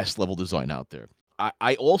best level design out there.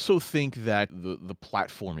 I also think that the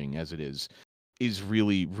platforming as it is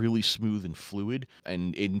really, really smooth and fluid,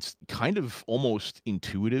 and it's kind of almost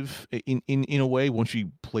intuitive in a way once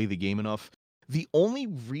you play the game enough. The only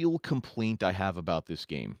real complaint I have about this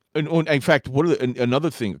game, and in fact, another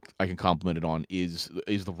thing I can compliment it on is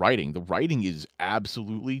the writing. The writing is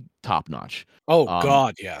absolutely top notch. Oh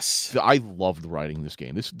God, yes. I love the writing in this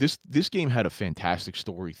game. This game had a fantastic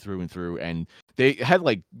story through and through, and they had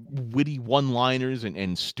like witty one-liners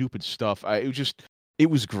and stupid stuff. It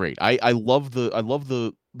was great. I love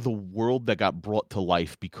the world that got brought to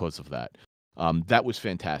life because of that. That was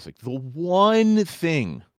fantastic. The one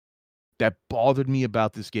thing that bothered me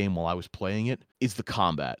about this game while I was playing it is the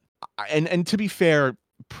combat. And to be fair,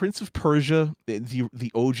 Prince of Persia,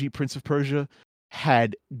 the OG Prince of Persia,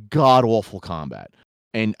 had god awful combat.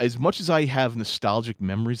 And as much as I have nostalgic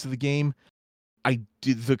memories of the game,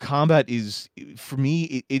 the combat is, for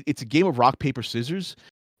me, it's a game of rock paper scissors,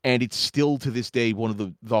 and it's still to this day one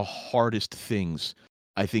of the hardest things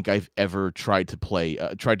I think I've ever tried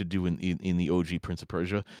to do in the OG Prince of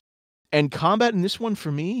Persia. And combat in this one,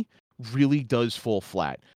 for me, really does fall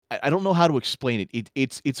flat. I don't know how to explain it.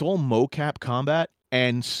 It's all mocap combat,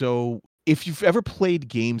 and so if you've ever played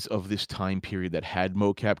games of this time period that had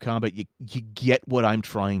mocap combat, you get what I'm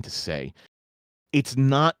trying to say. It's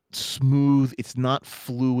not smooth. It's not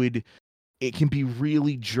fluid. It can be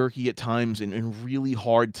really jerky at times and really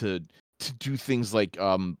hard to do things like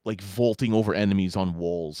vaulting over enemies on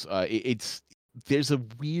walls. There's a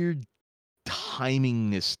weird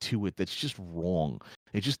timingness to it that's just wrong.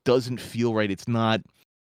 It just doesn't feel right. It's not.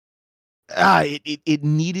 It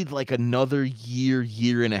needed like another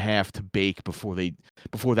year and a half to bake before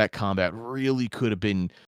that combat really could have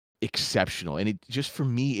been exceptional. And it just, for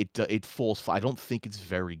me, it falls. I don't think it's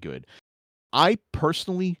very good. I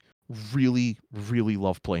personally really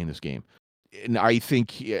love playing this game, and I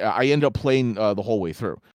think I ended up playing the whole way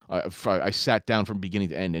through. I sat down from beginning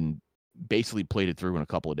to end and basically played it through in a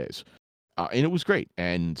couple of days. And it was great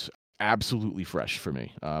and absolutely fresh for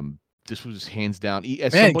me. This was hands down.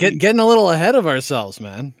 Getting a little ahead of ourselves,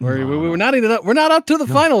 man. We're not even we're not up to the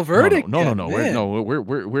final verdict. No.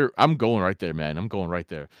 I'm going right there, man. I'm going right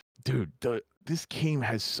there, dude. This game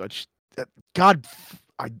has such. God,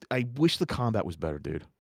 I wish the combat was better, dude.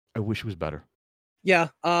 I wish it was better. Yeah.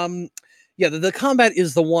 The combat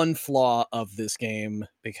is the one flaw of this game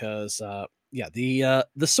because the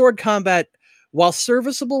sword combat, while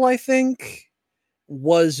serviceable, I think,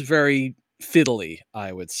 was very fiddly,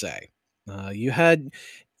 I would say. You had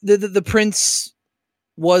the prince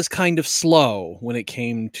was kind of slow when it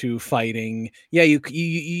came to fighting. Yeah, you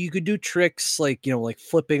could do tricks like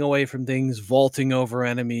flipping away from things, vaulting over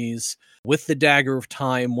enemies. With the dagger of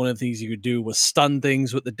time, one of the things you could do was stun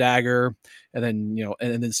things with the dagger, and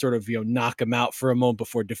then sort of knock them out for a moment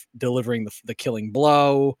before delivering the killing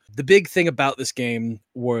blow. The big thing about this game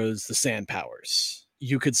was the sand powers.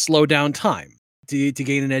 You could slow down time to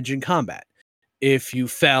gain an edge in combat. If you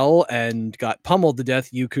fell and got pummeled to death,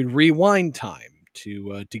 you could rewind time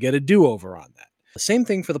to get a do-over on that. The same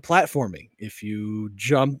thing for the platforming. If you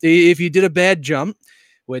did a bad jump,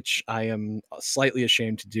 which I am slightly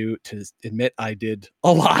ashamed to admit I did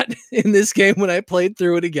a lot in this game when I played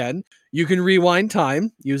through it again, you can rewind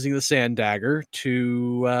time using the sand dagger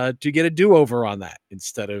to get a do-over on that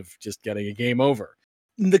instead of just getting a game over.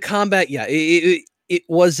 The combat, it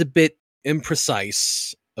was a bit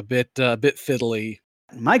imprecise, a bit fiddly.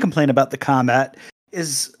 My complaint about the combat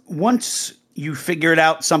is once you figured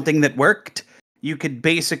out something that worked, you could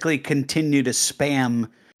basically continue to spam.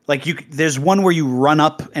 Like there's one where you run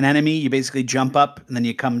up an enemy, you basically jump up and then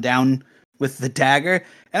you come down with the dagger.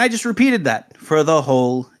 And I just repeated that for the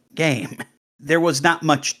whole game. There was not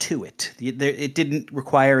much to it. It didn't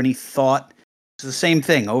require any thought. It's the same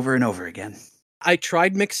thing over and over again. I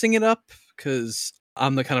tried mixing it up because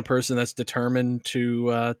I'm the kind of person that's determined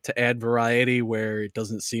to add variety where it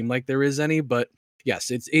doesn't seem like there is any. But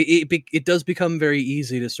yes, it does become very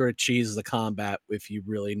easy to sort of cheese the combat if you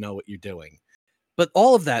really know what you're doing. But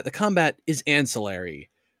all of that, the combat is ancillary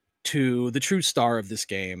to the true star of this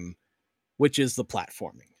game, which is the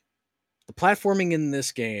platforming. The platforming in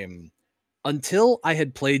this game, until I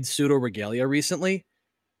had played Pseudo Regalia recently,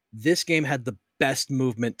 this game had the best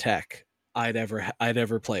movement tech I'd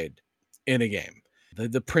ever played in a game.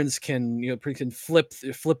 The prince can flip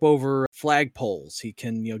over flagpoles. He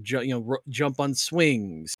can jump on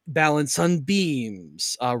swings, balance on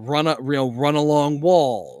beams, run along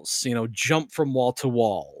walls. Jump from wall to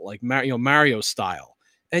wall like Mario style.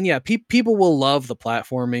 And yeah, people will love the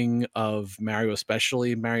platforming of Mario,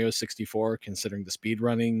 especially Mario 64, considering the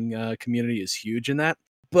speedrunning community is huge in that.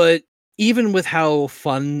 But even with how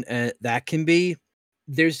fun that can be,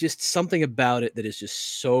 there's just something about it that is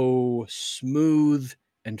just so smooth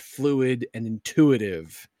and fluid and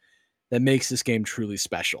intuitive that makes this game truly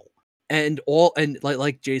special. And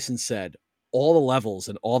like Jason said, all the levels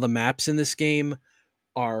and all the maps in this game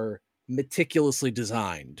are meticulously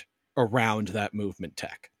designed around that movement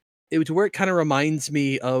tech. To where it kind of reminds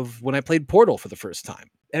me of when I played Portal for the first time.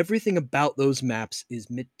 Everything about those maps is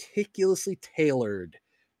meticulously tailored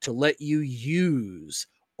to let you use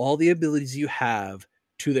all the abilities you have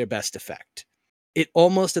to their best effect. It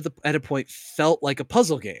almost at a point felt like a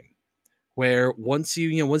puzzle game, where once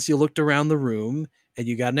you looked around the room and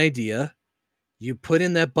you got an idea, you put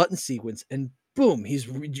in that button sequence and boom, he's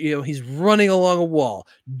running along a wall,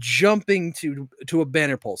 jumping to a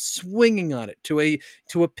banner pole, swinging on it to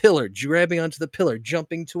a pillar, grabbing onto the pillar,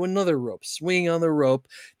 jumping to another rope, swinging on the rope,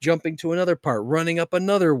 jumping to another part, running up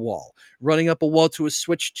another wall, running up a wall to a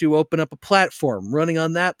switch to open up a platform, running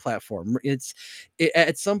on that platform.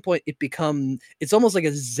 At some point it's almost like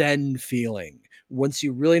a Zen feeling. Once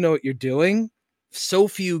you really know what you're doing, so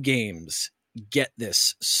few games get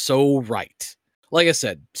this so right. Like I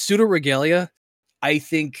said, Pseudo Regalia, I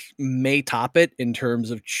think, may top it in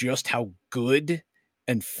terms of just how good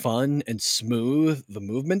and fun and smooth the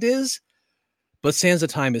movement is. But Sands of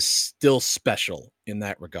Time is still special in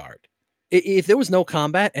that regard. If there was no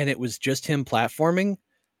combat and it was just him platforming,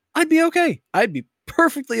 I'd be okay. I'd be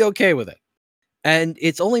perfectly okay with it. And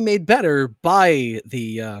it's only made better by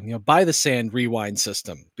the sand rewind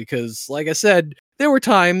system, because, like I said, there were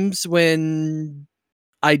times when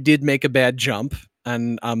I did make a bad jump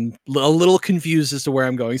and I'm a little confused as to where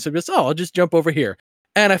I'm going. So I'll just jump over here.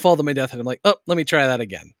 And I fall to my death and I'm like, oh, let me try that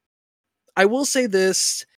again. I will say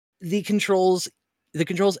this, the controls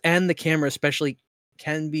and the camera especially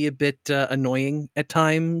can be a bit annoying at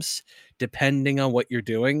times, depending on what you're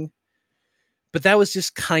doing. But that was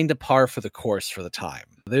just kind of par for the course for the time.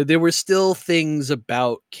 There were still things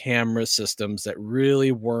about camera systems that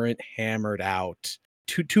really weren't hammered out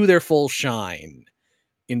to their full shine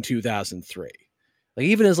in 2003. Like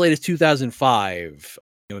even as late as 2005,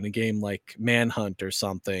 in a game like Manhunt or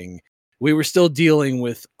something, we were still dealing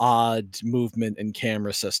with odd movement and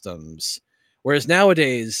camera systems. Whereas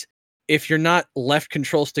nowadays, if you're not left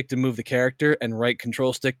control stick to move the character and right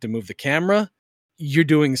control stick to move the camera, you're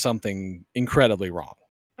doing something incredibly wrong.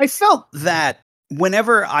 I felt that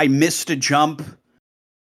whenever I missed a jump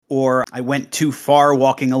or I went too far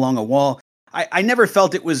walking along a wall, I never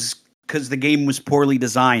felt it was because the game was poorly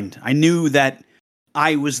designed. I knew that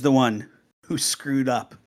I was the one who screwed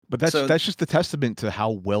up. But that's just a testament to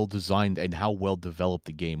how well designed and how well developed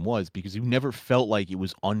the game was, because you never felt like it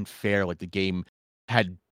was unfair, like the game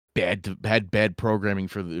had bad programming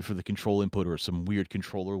for the control input, or some weird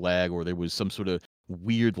controller lag, or there was some sort of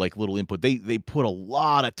weird like little input. They put a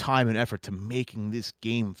lot of time and effort to making this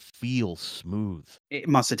game feel smooth. It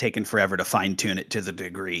must have taken forever to fine tune it to the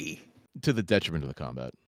degree. To the detriment of the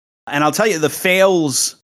combat. And I'll tell you, the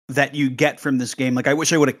fails that you get from this game, like I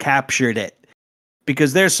wish I would have captured it,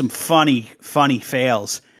 because there's some funny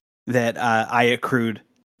fails that I accrued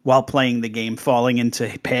while playing the game, falling into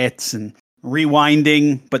pits and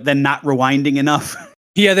rewinding, but then not rewinding enough.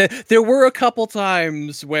 Yeah, there were a couple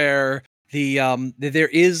times where there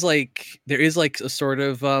is like a sort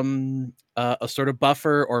of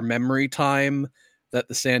buffer or memory time that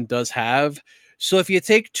the sand does have. So if you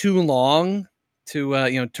take too long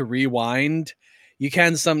to rewind, you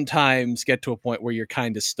can sometimes get to a point where you're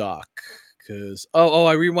kind of stuck. Because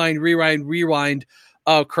I rewind.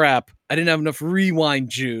 Oh crap! I didn't have enough rewind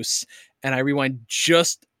juice, and I rewind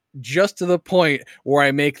just to the point where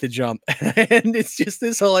I make the jump, and it's just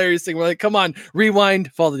this hilarious thing. We're like, come on,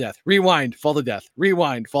 rewind, fall to death, rewind, fall to death,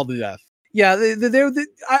 rewind, fall to death. Yeah,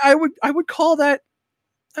 I would call that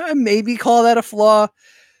maybe call that a flaw,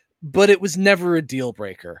 but it was never a deal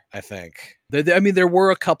breaker. I think. There were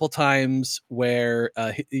a couple times where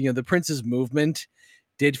the prince's movement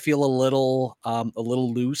did feel a little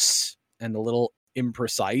loose and a little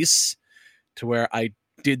imprecise, to where I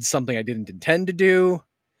did something I didn't intend to do.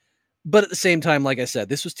 But at the same time, like I said,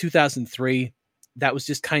 this was 2003. That was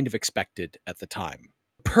just kind of expected at the time.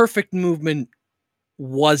 Perfect movement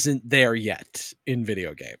wasn't there yet in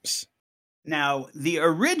video games. Now, the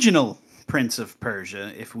original Prince of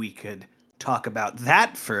Persia, if we could talk about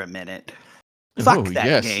that for a minute. Fuck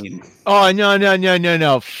that game. Oh,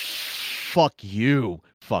 no. Fuck you.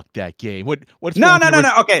 Fuck that game. What's No.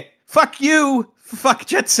 Okay. Fuck you. Fuck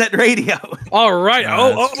Jet Set Radio. All right.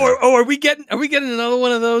 Are we getting another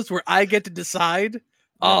one of those where I get to decide?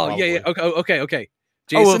 Yeah. Okay.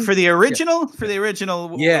 Jason? For the original? For the original,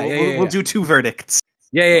 we'll do two verdicts.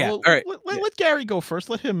 Yeah. Well, all right. Let Gary go first.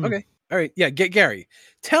 Let him. Okay. All right. Yeah, Gary.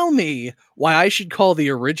 Tell me why I should call the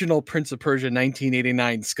original Prince of Persia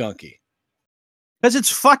 1989 skunky. Because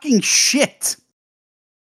it's fucking shit.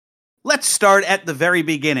 Let's start at the very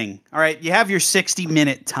beginning. All right, you have your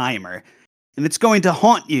 60-minute timer, and it's going to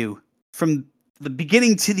haunt you from the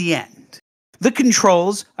beginning to the end. The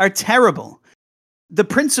controls are terrible. The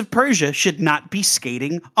Prince of Persia should not be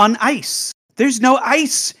skating on ice. There's no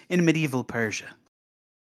ice in medieval Persia.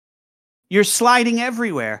 You're sliding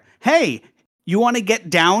everywhere. Hey, you want to get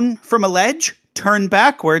down from a ledge? Turn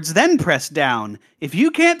backwards, then press down. If you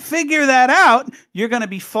can't figure that out, you're going to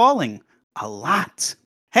be falling a lot.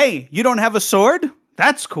 Hey, you don't have a sword?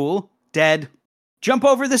 That's cool. Dead. Jump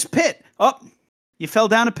over this pit. Oh, you fell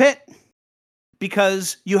down a pit.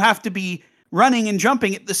 Because you have to be running and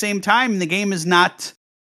jumping at the same time. The game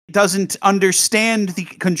doesn't understand the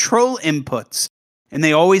control inputs. And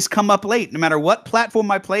they always come up late, no matter what platform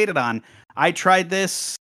I played it on. I tried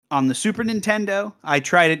this on the Super Nintendo. I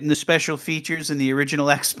tried it in the special features in the original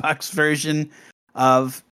Xbox version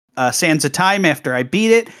of Sands of Time after I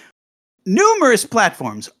beat it. Numerous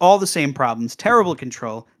platforms, all the same problems. Terrible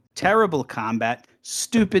control, terrible combat,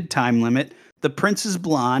 stupid time limit. The prince is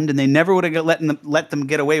blonde, and they never would have let them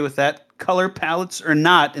get away with that, color palettes or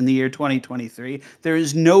not, in the year 2023. There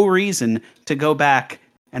is no reason to go back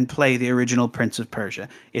and play the original Prince of Persia.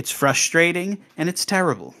 It's frustrating, and it's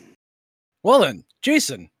terrible. Well then,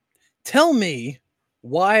 Jason, tell me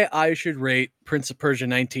why I should rate Prince of Persia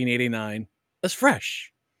 1989 as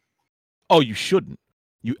fresh. Oh, you shouldn't.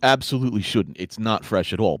 You absolutely shouldn't. It's not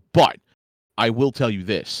fresh at all. But I will tell you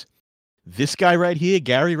this. This guy right here,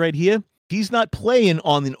 Gary right here, he's not playing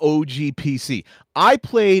on an OG PC. I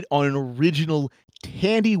played on an original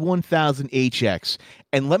Tandy 1000 HX.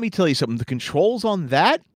 And let me tell you something. The controls on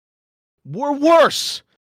that were worse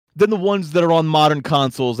than the ones that are on modern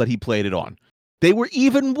consoles that he played it on. They were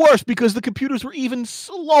even worse because the computers were even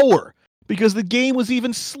slower, because the game was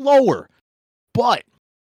even slower. But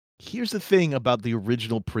here's the thing about the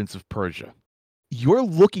original Prince of Persia. You're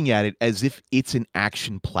looking at it as if it's an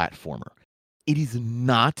action platformer. It is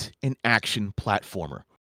not an action platformer.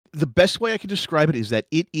 The best way I can describe it is that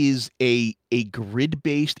it is a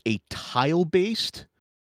grid-based, a tile-based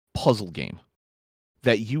puzzle game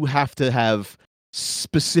that you have to have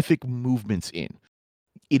specific movements in.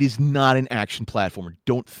 It is not an action platformer.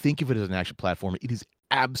 Don't think of it as an action platformer. It is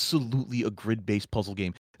absolutely a grid-based puzzle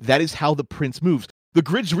game. That is how the Prince moves. The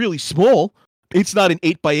grid's really small. It's not an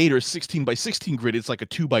 8x8 or a 16x16 grid. It's like a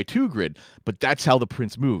 2x2 grid. But that's how the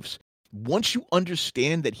Prince moves. Once you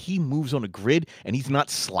understand that he moves on a grid and he's not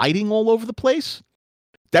sliding all over the place,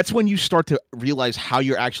 that's when you start to realize how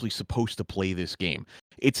you're actually supposed to play this game.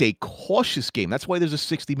 It's a cautious game. That's why there's a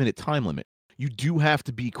 60-minute time limit. You do have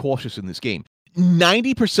to be cautious in this game.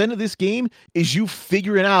 90% of this game is you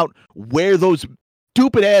figuring out where those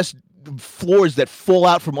stupid-ass floors that fall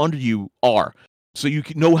out from under you are, so you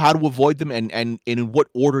can know how to avoid them and in what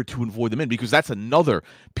order to avoid them in, because that's another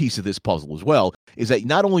piece of this puzzle as well, is that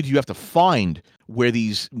not only do you have to find where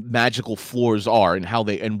these magical floors are and how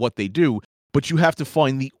they and what they do, but you have to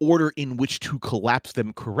find the order in which to collapse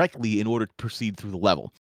them correctly in order to proceed through the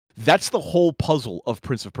level. That's the whole puzzle of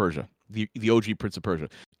Prince of Persia, the OG Prince of Persia.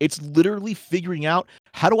 It's literally figuring out,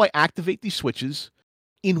 how do I activate these switches?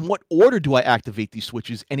 In what order do I activate these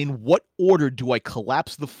switches? And in what order do I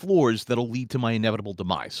collapse the floors that'll lead to my inevitable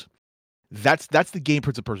demise? That's the game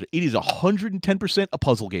Prince of Persia. It is 110% a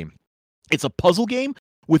puzzle game. It's a puzzle game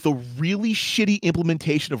with a really shitty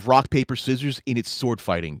implementation of rock, paper, scissors in its sword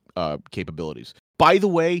fighting capabilities. By the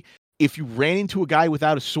way, if you ran into a guy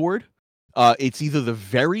without a sword, it's either the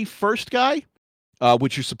very first guy,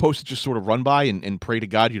 which you're supposed to just sort of run by and pray to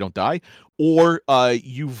God you don't die, or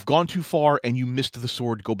you've gone too far and you missed the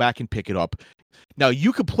sword, go back and pick it up. Now,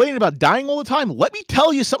 you complain about dying all the time. Let me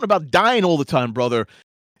tell you something about dying all the time, brother.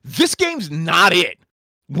 This game's not it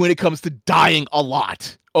when it comes to dying a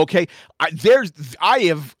lot. Okay, I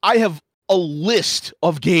have a list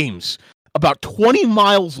of games about 20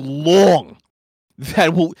 miles long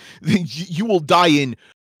that you will die in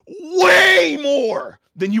way more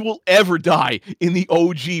than you will ever die in the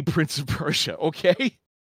OG Prince of Persia. Okay.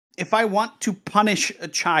 If I want to punish a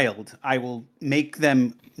child, I will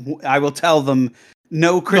tell them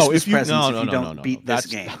no Christmas presents if you don't beat this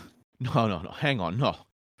game. No. Hang on.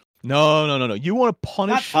 No. You want to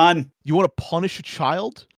punish? Not fun. You want to punish a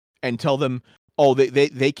child and tell them, oh,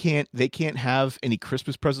 they can't have any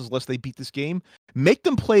Christmas presents unless they beat this game? Make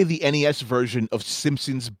them play the NES version of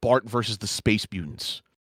Simpsons Bart versus the Space Mutants.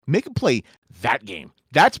 Make them play that game.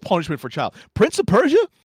 That's punishment for a child. Prince of Persia,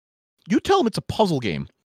 you tell them it's a puzzle game,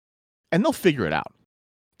 and they'll figure it out.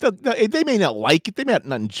 They may not like it. They may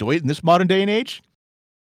not enjoy it in this modern day and age.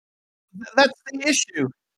 That's the issue.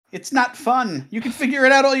 It's not fun. You can figure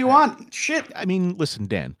it out all you want. Shit. I mean, listen,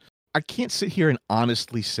 Dan. I can't sit here and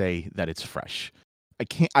honestly say that it's fresh.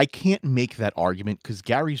 I can't make that argument because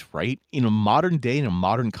Gary's right. In a modern day, in a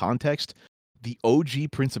modern context, the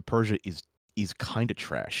OG Prince of Persia is kind of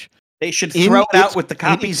trash. They should throw it out with the In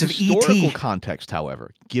copies its of historical ET. context,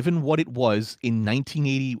 however, given what it was in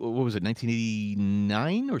 1980, what was it,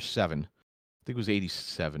 1989 or 7? I think it was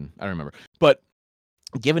 87. I don't remember. But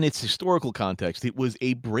given its historical context, it was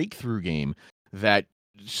a breakthrough game that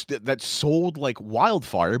sold like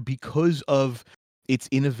wildfire because of its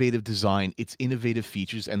innovative design, its innovative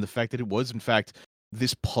features, and the fact that it was, in fact,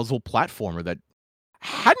 this puzzle platformer that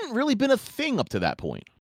hadn't really been a thing up to that point.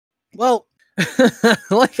 Well,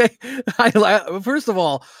 like first of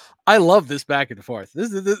all, I love this back and forth.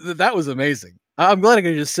 That was amazing. I'm glad I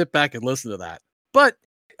could just sit back and listen to that. But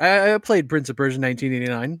I played Prince of Persia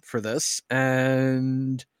 1989 for this,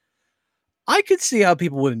 and I could see how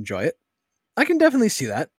people would enjoy it. I can definitely see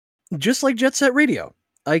that. Just like Jet Set Radio,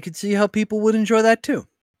 I could see how people would enjoy that too.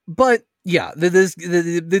 But yeah,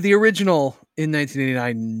 the original in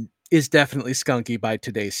 1989 is definitely skunky by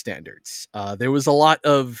today's standards. There was a lot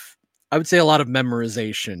of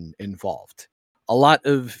memorization involved. A lot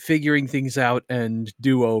of figuring things out and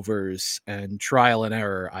do-overs and trial and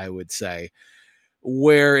error, I would say,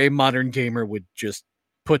 where a modern gamer would just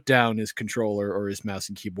put down his controller or his mouse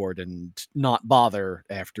and keyboard and not bother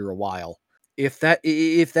after a while. If that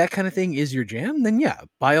kind of thing is your jam, then yeah,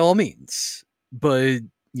 by all means. But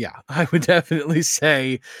yeah, I would definitely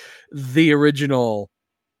say the original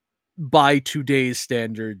by today's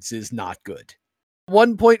standards is not good.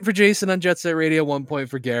 1 point for Jason on Jet Set Radio, 1 point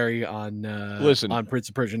for Gary on Prince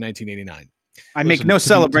of Persia 1989. I make no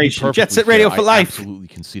celebration. Jet Set Radio for life. I absolutely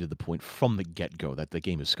conceded the point from the get-go that the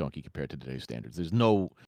game is skunky compared to today's standards. There's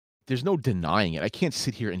no denying it. I can't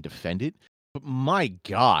sit here and defend it, but my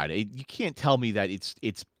God, you can't tell me that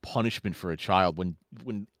it's punishment for a child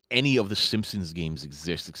when any of the Simpsons games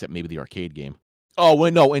exist except maybe the arcade game. Oh,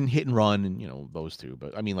 well, no, and Hit and Run and those two.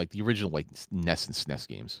 But I mean, like the original like NES and SNES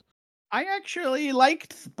games. I actually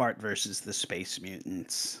liked Bart versus the Space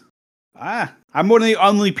Mutants. I'm one of the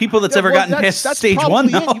only people that's ever gotten past stage 1.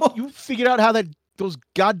 Though. You figured out how those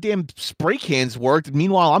goddamn spray cans worked.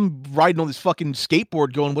 Meanwhile, I'm riding on this fucking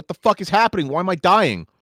skateboard going, what the fuck is happening? Why am I dying?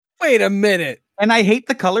 Wait a minute. And I hate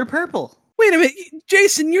the color purple. Wait a minute.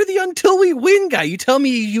 Jason, you're the Until We Win guy. You tell me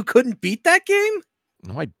you couldn't beat that game?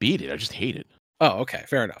 No, I beat it. I just hate it. Oh, okay.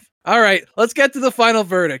 Fair enough. All right. Let's get to the final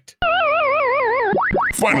verdict.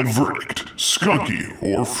 Final verdict, skunky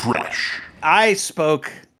or fresh? I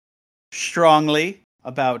spoke strongly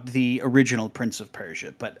about the original Prince of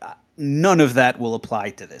Persia, but none of that will apply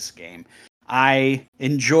to this game. I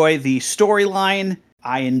enjoy the storyline.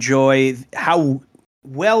 I enjoy how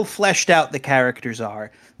well fleshed out the characters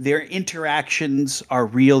are. Their interactions are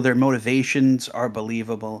real. Their motivations are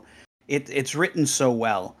believable. It's written so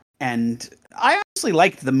well. And I honestly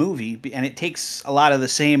liked the movie, and it takes a lot of the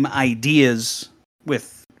same ideas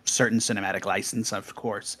with certain cinematic license, of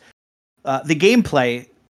course. The gameplay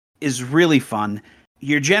is really fun.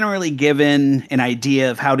 You're generally given an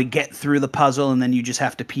idea of how to get through the puzzle, and then you just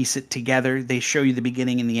have to piece it together. They show you the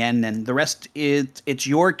beginning and the end, and the rest it's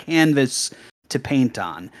your canvas to paint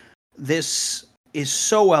on. This is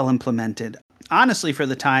so well implemented. Honestly, for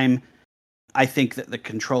the time, I think that the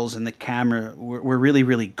controls and the camera were really,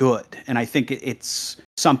 really good. And I think it's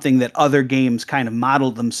something that other games kind of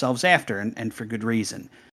modeled themselves after, and for good reason.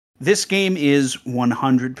 This game is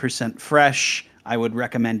 100% fresh. I would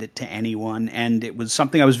recommend it to anyone. And it was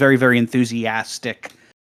something I was very, very enthusiastic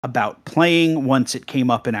about playing once it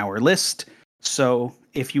came up in our list. So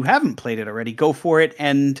if you haven't played it already, go for it.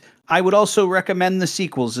 And I would also recommend the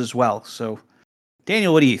sequels as well. So,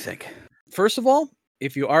 Daniel, what do you think? First of all,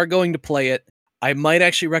 if you are going to play it, I might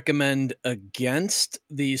actually recommend against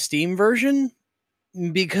the Steam version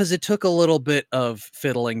because it took a little bit of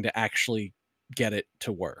fiddling to actually get it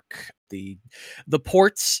to work. The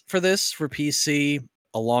ports for this for PC,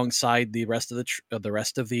 alongside the rest of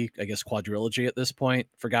the I guess quadrilogy at this point,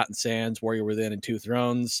 Forgotten Sands, Warrior Within, and Two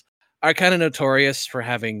Thrones, are kind of notorious for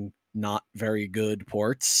having not very good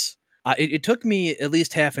ports. It took me at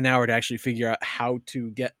least half an hour to actually figure out how to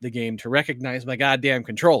get the game to recognize my goddamn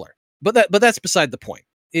controller. But that's beside the point.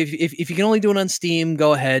 If you can only do it on Steam,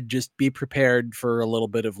 go ahead. Just be prepared for a little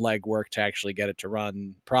bit of legwork to actually get it to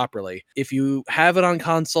run properly. If you have it on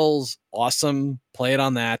consoles, awesome. Play it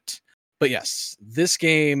on that. But yes, this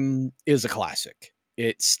game is a classic.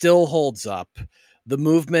 It still holds up. The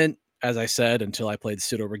movement, as I said, until I played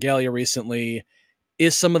Pseudo Regalia recently,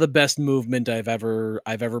 is some of the best movement I've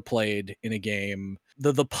ever played in a game.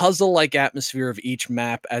 The puzzle-like atmosphere of each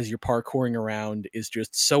map as you're parkouring around is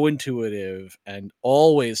just so intuitive and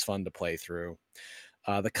always fun to play through.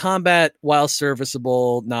 The combat, while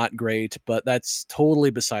serviceable, not great, but that's totally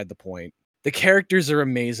beside the point. The characters are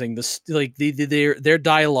amazing. Their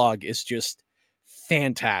dialogue is just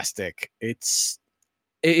fantastic. It's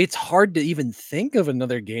hard to even think of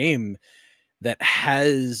another game that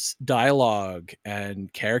has dialogue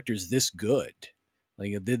and characters this good,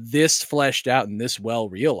 like this fleshed out and this well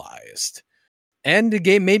realized. And the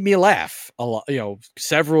game made me laugh a lot,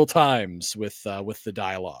 several times with the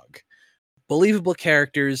dialogue. Believable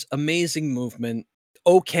characters, amazing movement,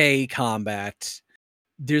 okay combat.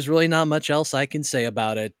 There's really not much else I can say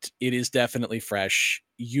about it. It is definitely fresh.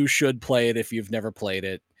 You should play it if you've never played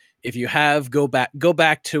it. If you have, go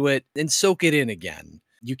back to it and soak it in again.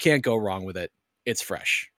 You can't go wrong with it. It's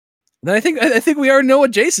fresh. Then I think we already know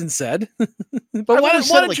what Jason said. But why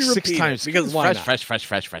don't you repeat 6 times? Because why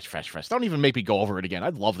fresh. Don't even make me go over it again. I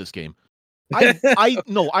love this game. I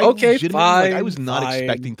okay, legitimately, I was not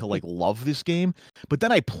expecting to love this game, but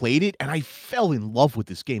then I played it and I fell in love with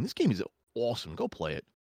this game. This game is awesome. Go play it.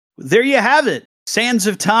 There you have it. Sands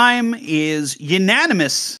of Time is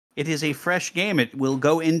unanimous. It is a fresh game. It will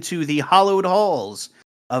go into the hallowed halls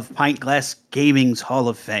of Pint Glass Gaming's Hall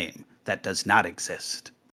of Fame that does not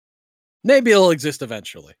exist. Maybe it'll exist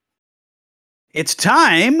eventually. It's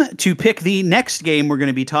time to pick the next game we're going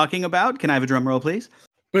to be talking about. Can I have a drum roll, please?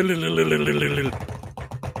 Ladies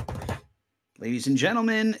and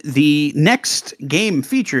gentlemen, the next game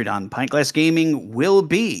featured on Pint Glass Gaming will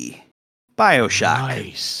be BioShock.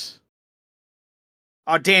 Nice.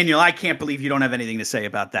 Oh, Daniel, I can't believe you don't have anything to say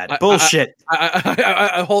about that. Bullshit.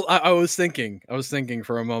 I was thinking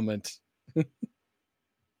for a moment.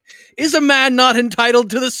 Is a man not entitled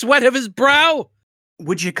to the sweat of his brow?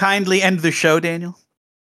 Would you kindly end the show, Daniel?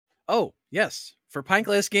 Oh, yes. For Pint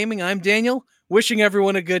Glass Gaming, I'm Daniel, wishing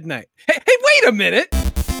everyone a good night. Hey, wait a minute!